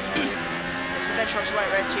 Yes, Adventurox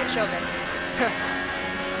won't race yet, shall they?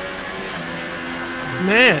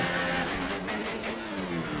 Man,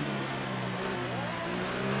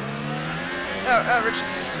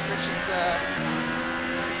 Richard's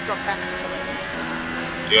dropped back for some reason.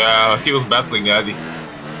 Yeah, he was battling Addy.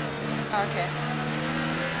 Oh, okay.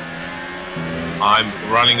 I'm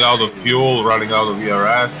running out of fuel, running out of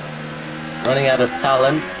ERS, Running out of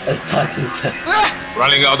talent, as Titan said.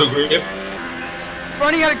 running out of grip.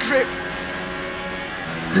 Running out of grip.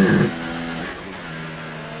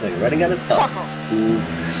 Wait, running out of talent. Fuck off. Ooh.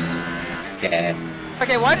 Yeah.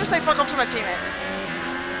 Okay, why did you say fuck off to my teammate?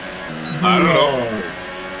 I don't know.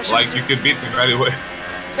 I should've Like, you could beat him anyway.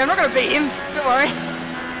 Yeah, I'm not gonna beat him. Don't worry.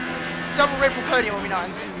 Double Red Bull podium will be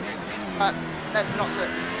nice. But that's not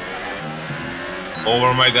certain.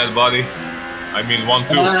 Over my dead body. I mean,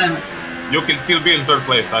 1-2. You can still be in third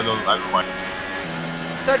place. I don't mind.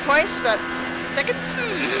 Third place, but second.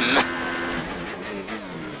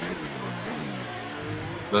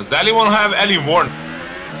 Does anyone have any warning?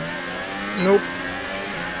 nope.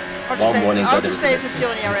 I'll One just say, warning, I'll but just it say was- it's a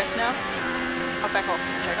feeling ERS now. I'll back off,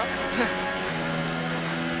 Jacob.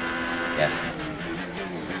 Yes.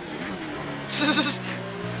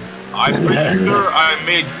 I'm pretty sure I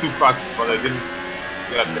made 2 cuts, but I didn't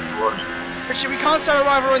get the warning. Richard, we can't start a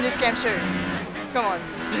rivalry in this game too. Come on.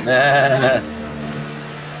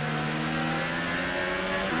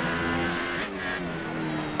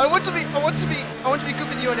 I want to be good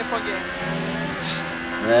with you on F1 games.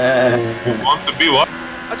 Want to be what?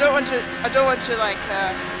 I don't want to like,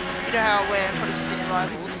 you know how we're 2016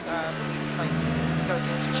 rivals, like, go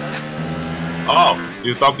against each other. Oh,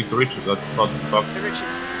 you're talking to Richard. That's not talking. Hey, Richard.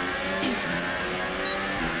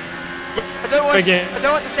 I don't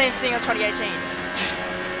want the same thing on 2018.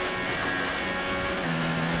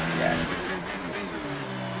 Yeah.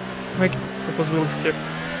 Like, that was Will's skip.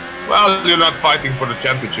 Well, you're not fighting for the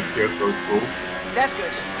championship here, so it's cool. That's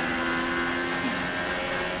good.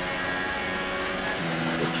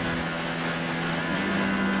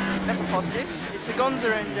 That's a positive. It's a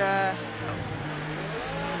Gonza and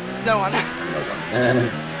no one.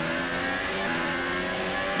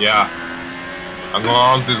 Yeah.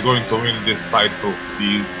 Angolant is going to win this title,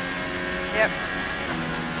 please. Yep.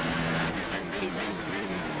 Easy.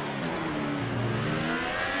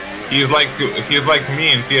 He's like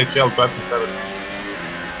me in THL 27.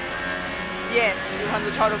 Yes, you won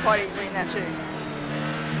the title quite easily in that too.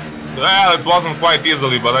 Well, it wasn't quite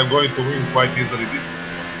easily, but I'm going to win quite easily this year.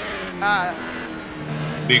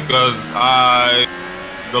 Because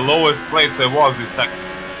the lowest place I was is second.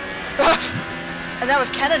 And that was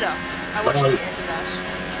Canada. I watched the end of that.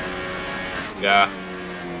 Yeah.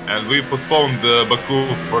 And we postponed Baku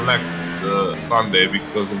for next Sunday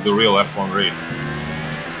because of the real F1 race.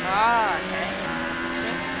 Ah, okay.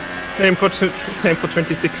 Interesting. Same for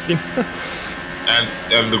 2016.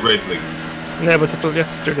 and the Great League. Yeah, but it was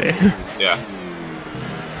yesterday. Yeah.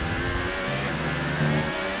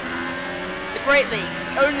 The Great League,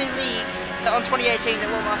 the only league that on 2018 that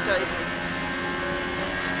Will Master is in.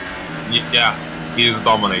 Yeah, he is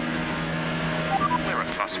dominating. We're a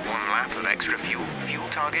 +1 lap of extra fuel. Fuel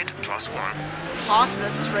target +1. Haas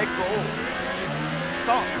versus Red Bull.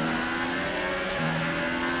 Gone.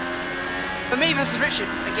 For me versus Richard,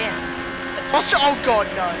 again. Austria, oh god,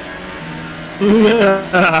 no.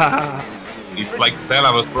 It's like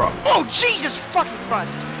Senna was pro. Oh, Jesus fucking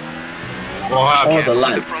Christ. What happened? Oh, the With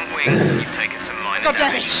lag. the front wing, you've taken some minor Got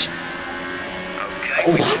damage. damage. Okay,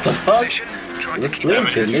 Oh, we what lost the fuck? position. Try It to was keep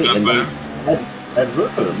blinking them me in. not and bad. had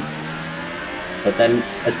room. But then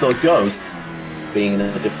I saw Ghost being in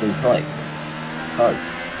a different place. It's hard.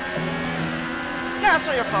 No, that's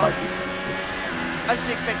not your fault. I just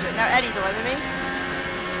didn't expect it. Now Eddie's all over me.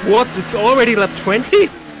 What? It's already lap 20?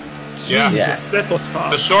 Yeah. Jesus, that was The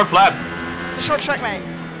fast. short lap. It's a short track, mate.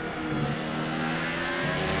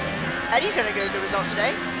 Eddie's gonna get a good result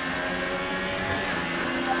today.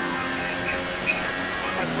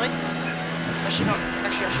 Hopefully. I should not.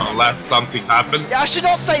 Actually, I should not. Unless something happens. Yeah, I should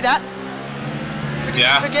not say that.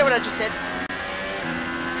 Yeah. Forget what I just said.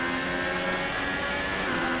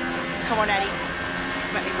 Come on, Eddie.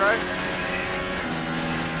 Let me bro.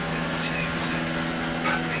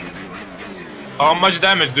 How much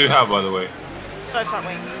damage do you have, by the way? Go front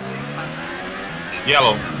wing.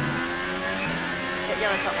 Yellow. Yeah,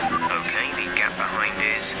 yellow front wing. Okay, the gap behind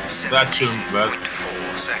is That shouldn't be bad.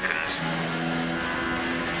 17.4 seconds.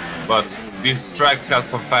 But this track has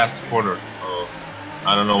some fast corners, so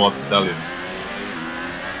I don't know what to tell you.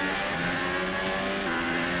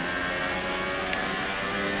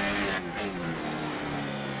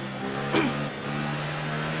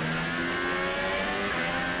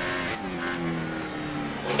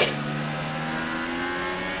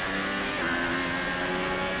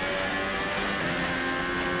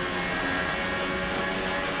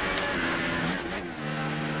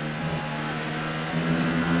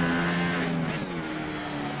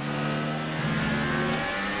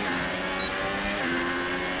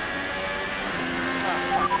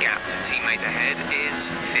 Gap to teammate ahead is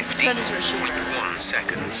Turn into a shit 15.1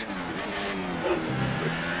 seconds.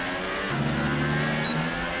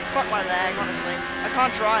 Fuck my lag, honestly. I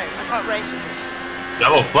can't drive. I can't race with this.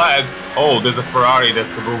 Yellow flag. Oh, there's a Ferrari. That's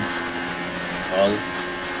the boom. All.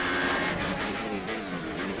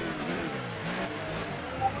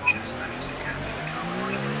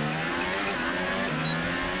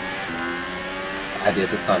 Addy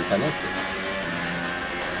has a time penalty.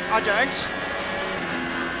 I don't.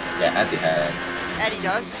 Yeah, Addy had. Eddie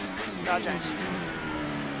does. No, I don't.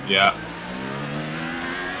 Yeah.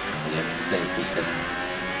 You have to stay in preset.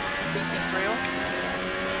 These things real.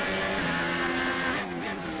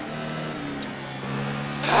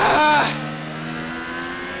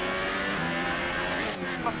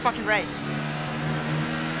 My fucking race.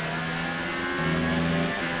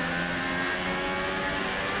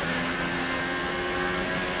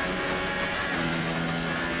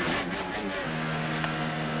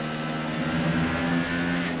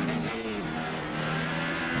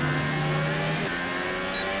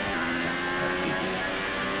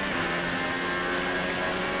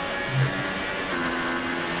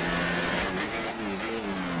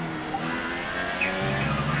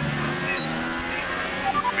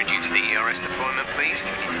 Use the ERS deployment, please.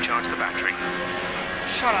 You need to charge the battery.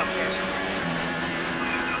 Shut up, Jeff.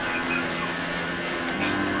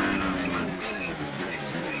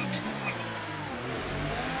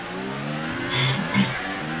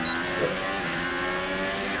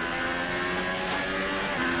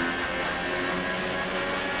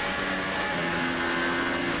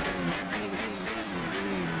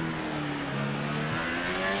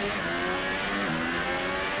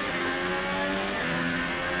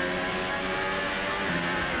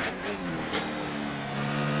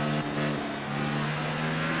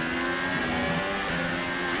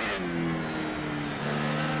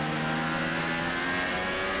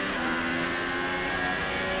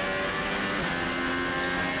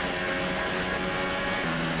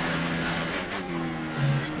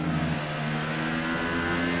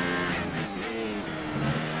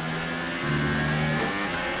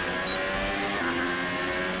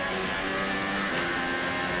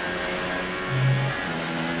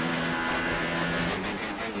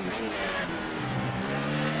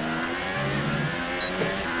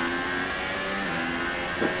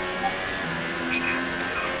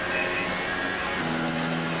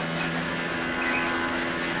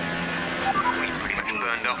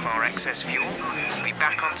 Excess fuel. We'll be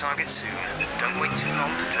back on target soon. Don't wait too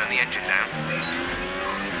long to turn the engine down.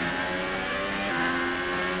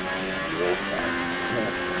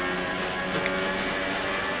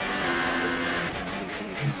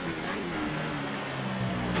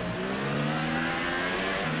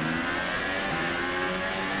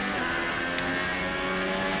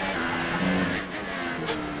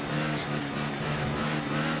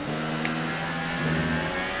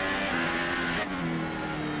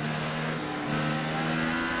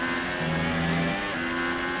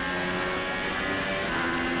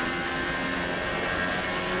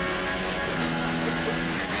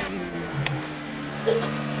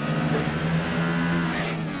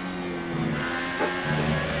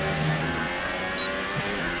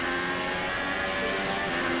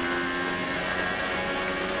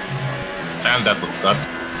 And that looks good.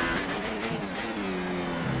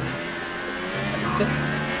 That's it.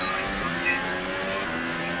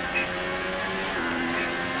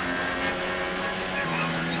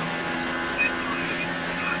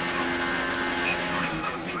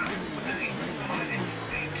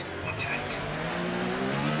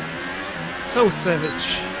 So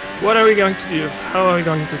savage. What are we going to do? How are we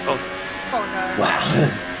going to solve this? Oh no. Wow.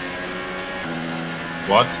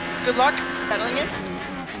 What? Good luck battling him.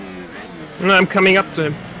 No, I'm coming up to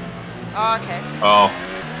him. Oh, okay. Oh.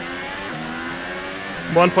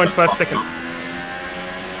 1.5 seconds.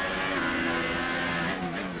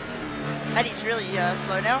 And he's really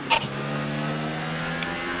slow now.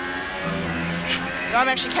 No, I'm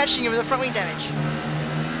actually catching him with the front wing damage.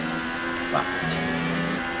 Wow.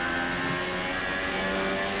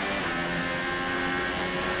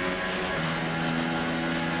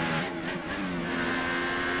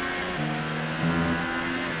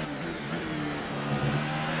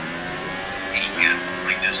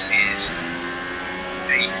 Is 8,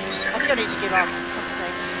 I think I need to give up, for fuck's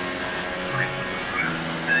sake.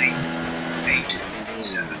 8,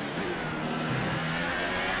 7.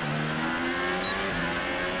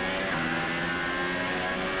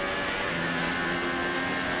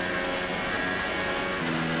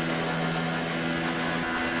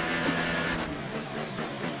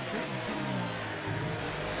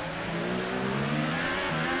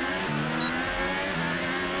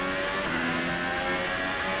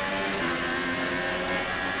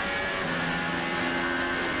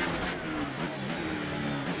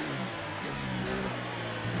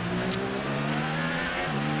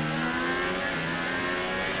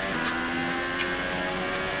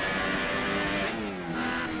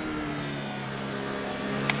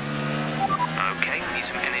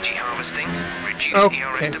 Some energy harvesting, reduce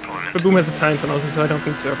ERS deployment. The boom has a time penalty, so I don't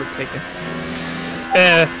need to overtake it.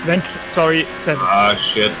 Sorry, 7. Ah,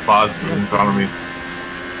 shit, Paz is in front of me.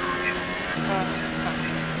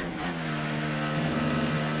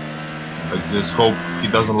 I just hope he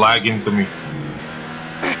doesn't lag into me.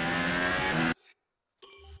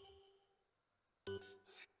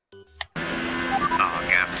 Our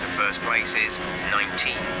gap to first place is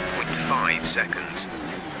 19.5 seconds.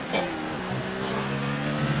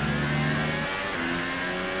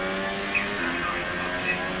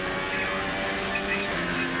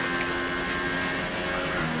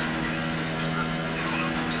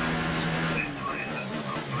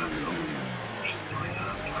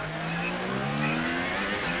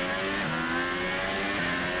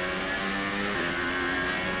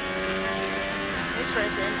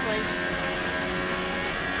 Race in place.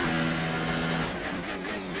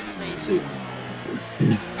 too.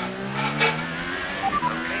 Okay,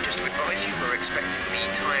 just to advise you, we're expecting the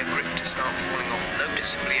tyre grip to start falling off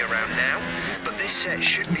noticeably around now, but this set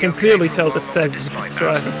should be You can okay clearly for a tell while that longer Seb despite is that.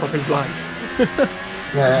 driving for his life.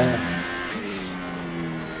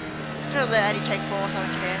 Don't let Eddie take fourth, I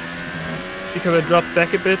don't care. Because I dropped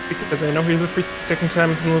back a bit, because I know he's a 3-second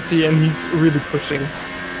time penalty and he's really pushing.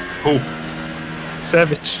 Who?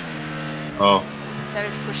 Savage. Oh.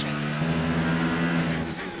 Savage pushing.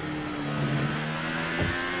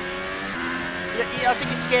 I think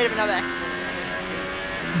he's scared of another accident or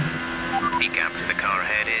something. The gap to the car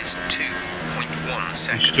ahead is 2.1 It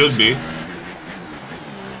seconds. should be.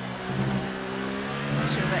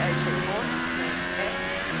 Should have let Eddie take fourth. Okay.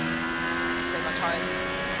 Save my tyres.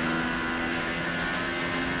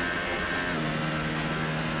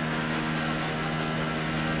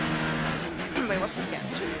 Wait, what's the gap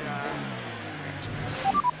to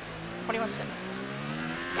 21 seconds.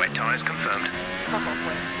 Wet tyres confirmed. Fuck off,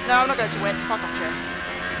 wets. No, I'm not going to wets. Fuck off, Jeff.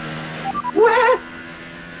 What?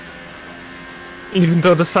 Even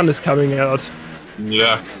though the sun is coming out.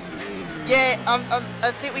 Yeah. Yeah,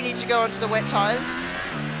 I think we need to go onto the wet tyres.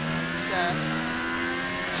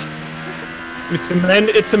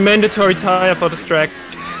 It's a mandatory tire for this track.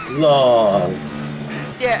 Lol.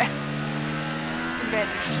 Yeah. The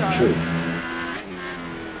mandatory tyre. True.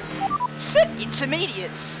 Set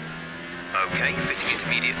intermediates. Okay, fitting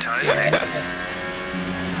intermediate tyres next.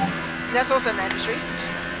 That's also mandatory.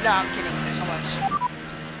 No, I'm kidding. I won't.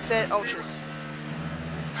 Set ultras.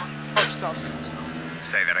 Ultra softs.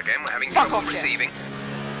 Say that again, we're having Fuck trouble off, Jeff. receiving.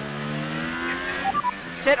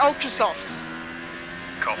 Set ultra softs.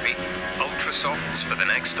 Copy. Ultra softs for the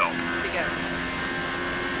next stop. Here we go.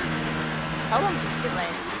 How long's the pit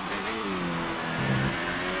lane?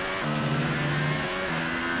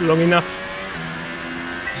 Long enough.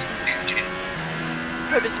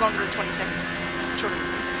 I hope it's longer than 20 seconds. Shorter than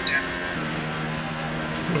 20 seconds.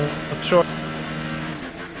 Not sure.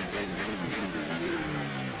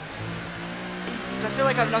 Because I feel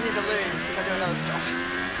like I have nothing to lose if I do another stop.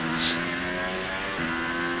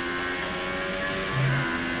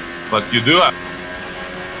 But you do have.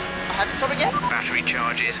 I have to stop again? Battery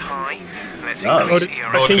charge is high. Let's No. increase I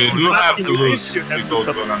ERS. So think you do last have to thing lose you if have you to go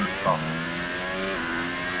stop. to another stop.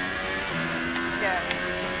 Yeah.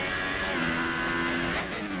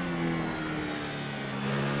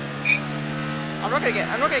 I'm not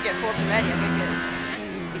gonna get fourth from Eddie, I'm gonna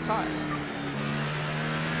get E5.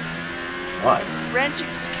 Why?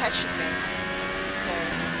 Rantix is catching me. So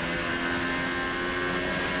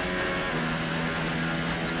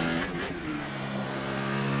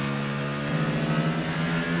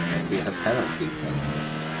He has penalties then.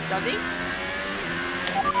 does he?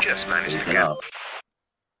 Just managed the gap. Enough.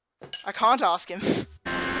 I can't ask him. The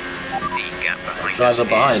gap behind Driver us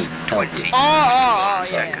behind, is penalty. 20 Oh, yeah.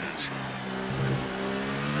 seconds.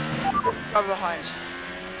 Driver behind.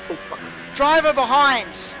 Driver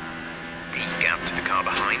behind! The gap to the car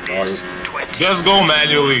behind is 20 Just go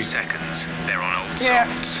manually. seconds. They're on old Yeah.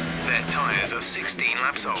 softs. Their tyres are 16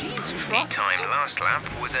 laps old. Jesus The Christ. time last lap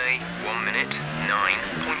was a 1 minute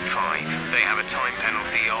 9.5. They have a time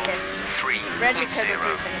penalty of Yes. 3.0. Rantix has a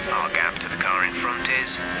 3-second Our penalty. gap to the car in front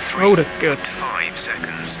is Oh, that's good. 3.5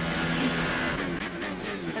 seconds.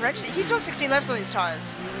 And Rantix, he's done 16 laps on these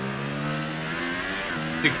tyres.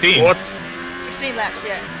 16. What? 16 laps,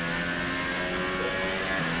 yeah.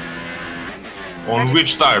 On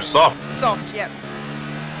which tire? Soft. Soft, yep.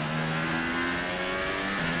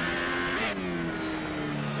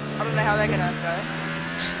 I don't know how they're gonna go.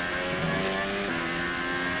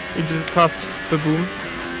 You just passed the boom.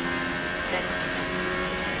 Then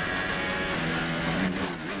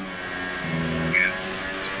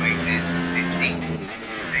Space is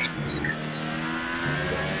 15.8 seconds.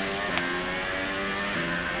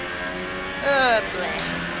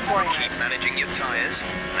 bleh. Boring Keep race. managing your tyres.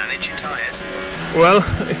 Manage your tyres. Well,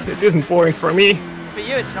 it isn't boring for me. For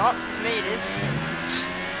you it's not, for me it is.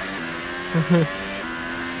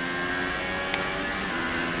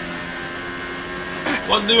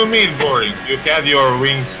 What do you mean boring? You had your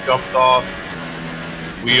wings chopped off.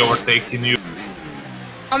 We overtaken you.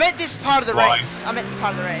 I meant this part of the Why? race. I meant this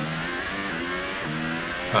part of the race.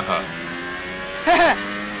 Haha.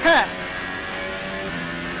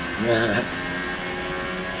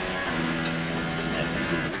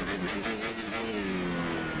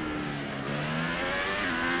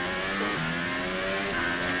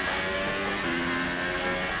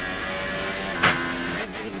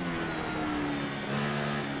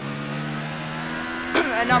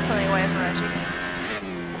 And not pulling away from Rantix.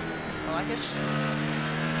 I like it.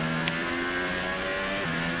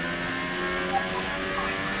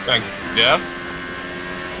 Thanks, Jeff.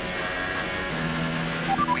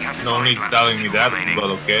 We have No 5 need laps telling of me fuel that, remaining. but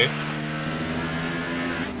okay.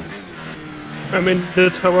 I'm in the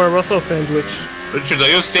Toro Rosso sandwich. Richard, are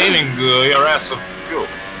you saving your ass of fuel?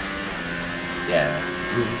 Yeah.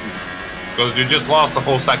 Because you just lost the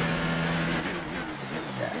whole second.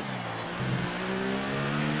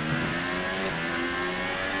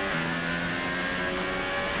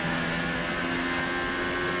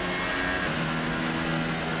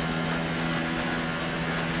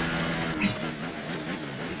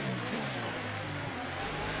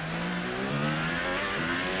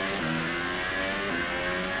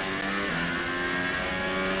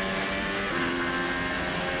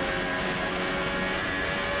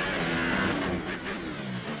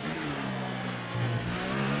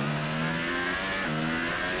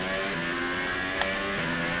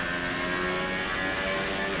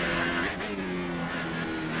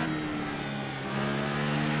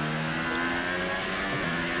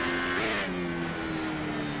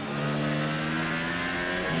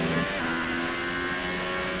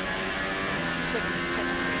 Seconds.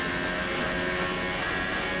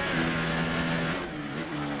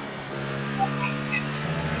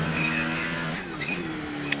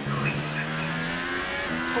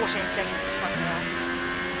 14 seconds, fucking hell.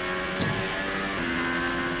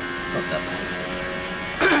 Not that bad.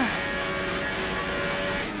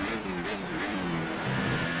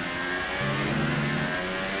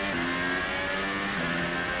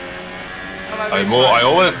 I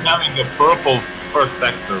always having a purple first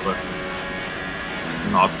sector, but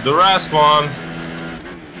not the rest ones.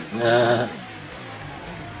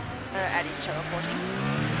 Addy's teleporting.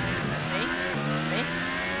 That's me. That's me.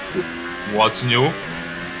 What's new?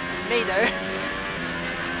 It's me though.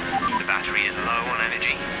 The battery is low on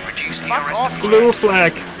energy. Reduce Fuck ERS off, to Blue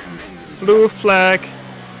flag. Blue flag.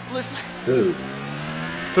 Blue flag. Ooh.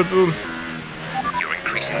 For boom. You're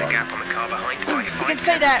increasing the gap on the car behind by 5 You can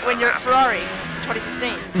say that when you're at Ferrari in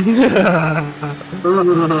 2016.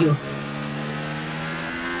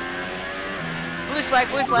 Blue flag,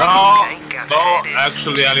 blue flag. No,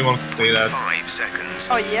 actually anyone can say that. 5 seconds.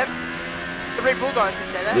 Oh, yep. The Red Bull guys can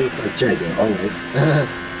say that. Blue flag check, alright.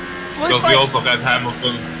 Blue Because we flag, also had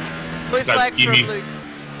Hamilton. blue got flag for a Kimi. blue.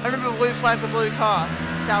 I remember blue flag for blue car.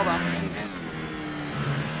 Sauber.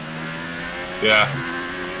 Yeah.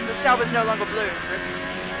 The Sauber's no longer blue.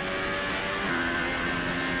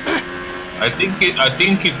 I think it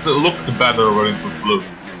looked better when it was blue.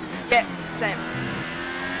 Yeah, same.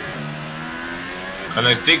 And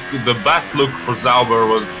I think the best look for Sauber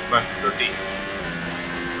was 2013.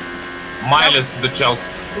 Minus the Chelsea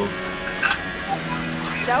look.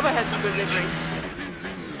 Sauber has some good liveries.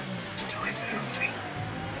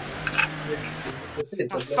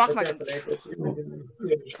 Oh, fuck my controller.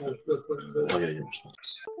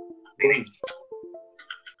 Oj.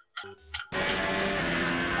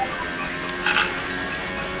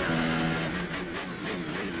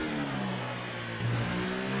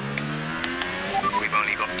 We've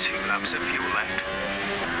only got 2 laps of fuel left.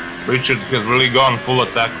 Richard has really gone full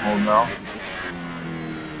attack mode now.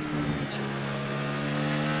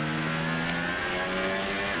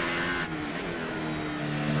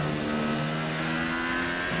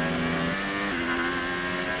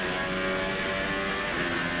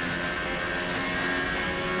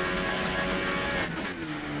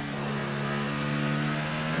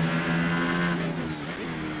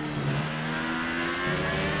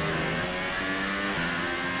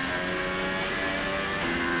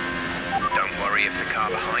 Don't worry if the car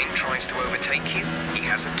behind tries to overtake you. He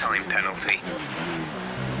has a time penalty.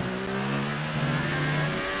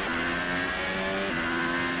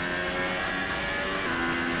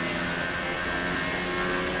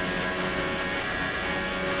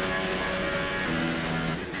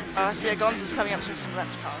 I see Gonza's coming up to some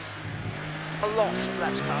lapped cars. A lot of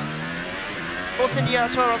lapped cars. Force India,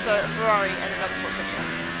 Toro Rosso, Ferrari, and another Force India.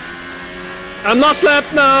 I'm not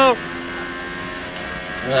lapped now!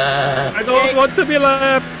 I don't want to be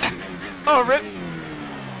lapped! Oh, rip!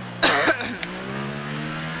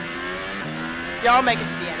 Yeah, I'll make it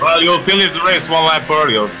to the end. Well, you'll finish the race 1 lap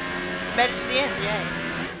earlier. Made it to the end, yay.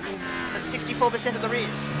 That's 64% of the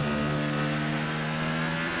rears.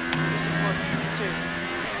 64, 62.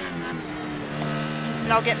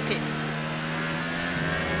 And I'll get 5th.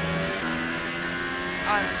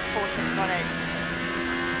 I'm 4 seconds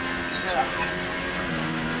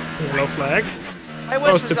 180. No flag. My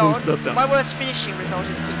worst the boom result, slowed down. my worst finishing result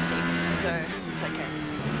is P6, so it's okay.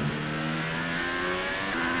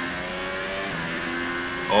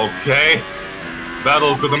 Okay.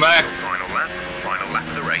 Battle to the max. Final lap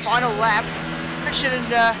of the race. Final lap. Richard and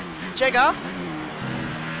Jagger.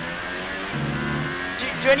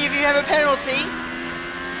 Do any of you have a penalty?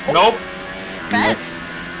 Nope. Baz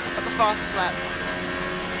got the fastest lap.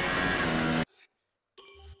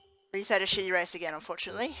 He's had a shitty race again,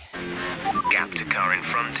 unfortunately. Gap to car in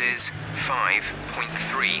front is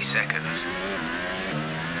 5.3 seconds.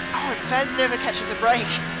 God, Faz never catches a break.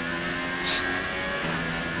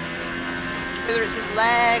 Whether it's his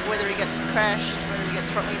lag, whether he gets crashed, whether he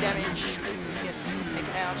gets front wing damage, whether he gets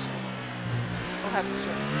taken out. All happens to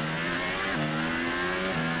him.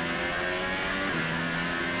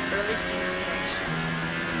 But at least he didn't disconnect.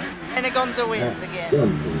 And Agonza wins again.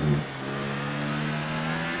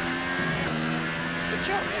 Good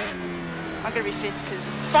job. I'm gonna be 5th because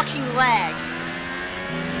fucking lag.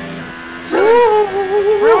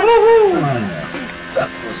 Ruined. That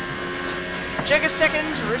was... Jagger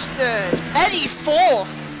 2nd, Rich 3rd. Eddie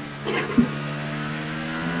 4th!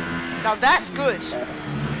 Now that's good.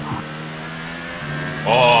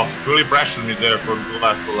 Oh, really pressured me there for the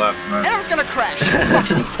last 2 laps, man. And I was gonna crash. Fuck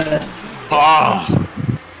this. Ah,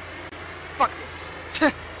 Fuck this.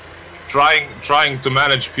 trying to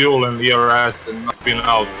manage fuel and ERS and not spin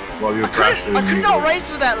out while you're crashing. I could not race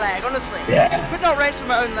with that lag, honestly. Yeah. I could not race with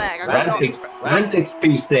my own lag. I could not. Rantix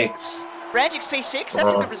P6. Rantix P6,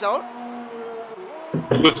 that's a good result.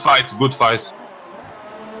 Good fight, good fight.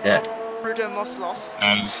 Yeah. Rudo Moss loss.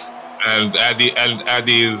 And Eddie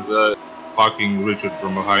is fucking Richard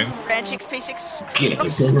from behind. Rantix P6,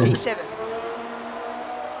 Cryptox P7.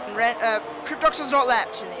 And Cryptox was not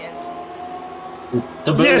lapped in the end.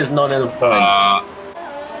 The boom is not in the front.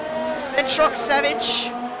 Ventrox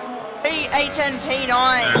Savage, P8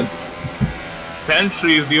 P9.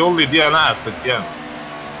 Sentry is the only DNF at the end.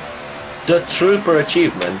 The Trooper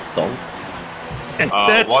achievement, Tom. And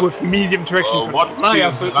that's what- with medium traction control. What Now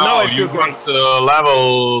is now? I You feel great. got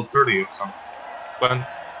level 30 or something. When?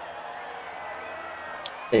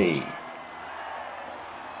 Hey.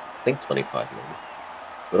 I think 25 maybe.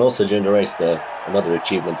 But also during the race, another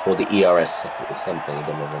achievement for the ERS is something, I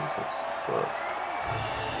don't know what this is. For...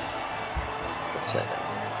 What's that?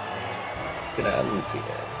 Good, I didn't see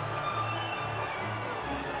that.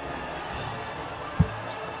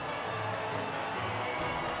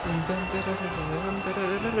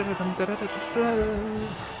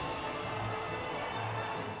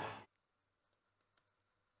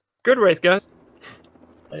 Good race, guys.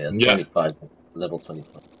 Oh, yeah, Yeah. 25, level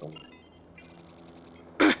 25.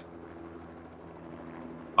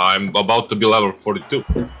 I'm about to be level 42.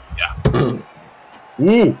 Yeah.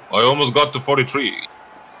 Ooh! I almost got to 43.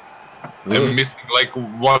 I'm missing like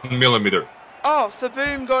 1 millimeter. Oh,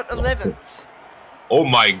 Thaboom got 11th. Oh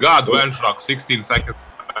my god, Ventrox, 16 seconds.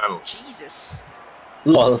 Jesus.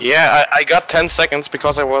 Lol. Yeah, I got 10 seconds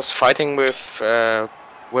because I was fighting with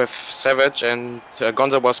Savage and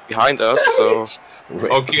Gonza was behind us, so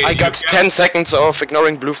Okay. I got 10 seconds of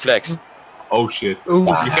ignoring blue flags. Oh shit. Ooh.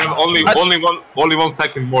 You can only 1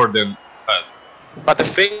 second more than us. But the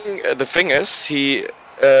thing is,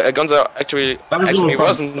 Gonza actually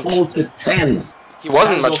wasn't. 4 to 10. He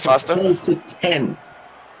wasn't much faster. 4 to 10.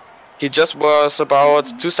 He just was about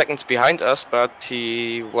 2 seconds behind us, but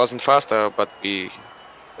he wasn't faster. But we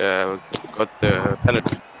got the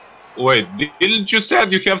penalty. Wait, didn't you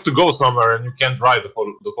said you have to go somewhere and you can't ride the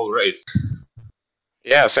whole race?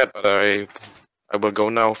 Yeah, I said, but I will go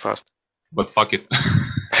now fast. But fuck it.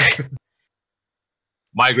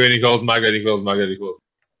 Migrating holes.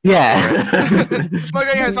 Yeah. My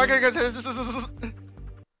goodness.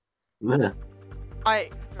 I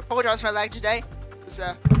apologize for my lag today. It was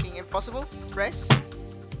fucking impossible to race.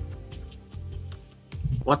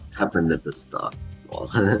 What happened at the start? Well,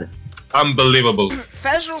 Unbelievable.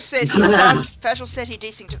 Fazrul said he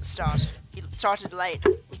desynced at the start. He started late.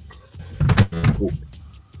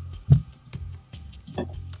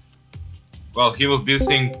 Well, he was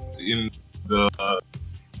dissing in the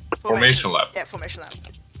formation lap. Yeah, formation lap.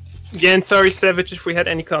 Again, sorry, Savage, if we had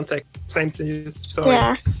any contact. Same to you. Sorry.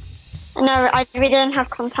 Yeah. No, we didn't have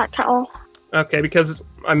contact at all. Okay, because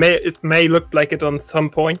it may look like it on some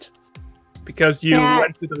point. Because you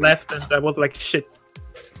went to the left and I was like, shit.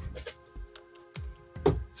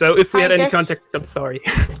 So if we had any contact, I'm sorry.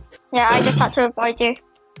 Yeah, I just had to avoid you.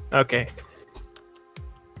 Okay.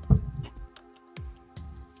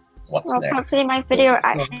 what's Well, next? hopefully my video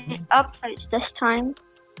actually uploads this time.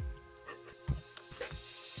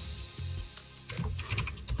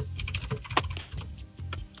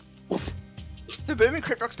 The Boom and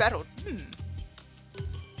Cryptox battled.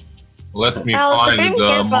 Let me Oh, the find Boom the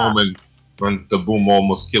gave up. moment when the Boom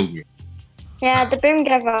almost killed me. Yeah, the Boom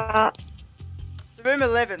gave up. The Boom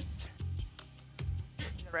 11th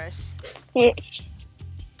in the race. He,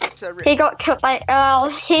 So rip. He got killed by.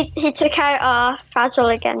 He took out Fragile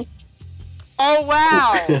again. Oh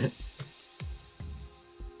wow!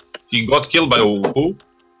 He got killed by who?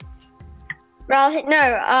 Well,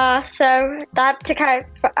 no. So that took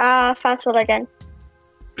out Fragile again.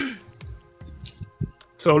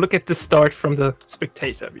 So look at the start from the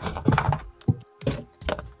spectator view.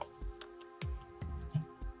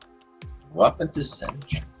 What happened to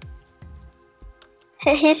Sentry?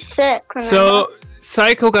 He's sick. Remember? So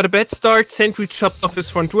Psycho got a bad start. Sentry chopped off his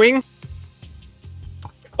front wing.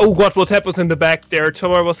 Oh god, what happened in the back there?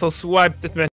 Tower was also swiped.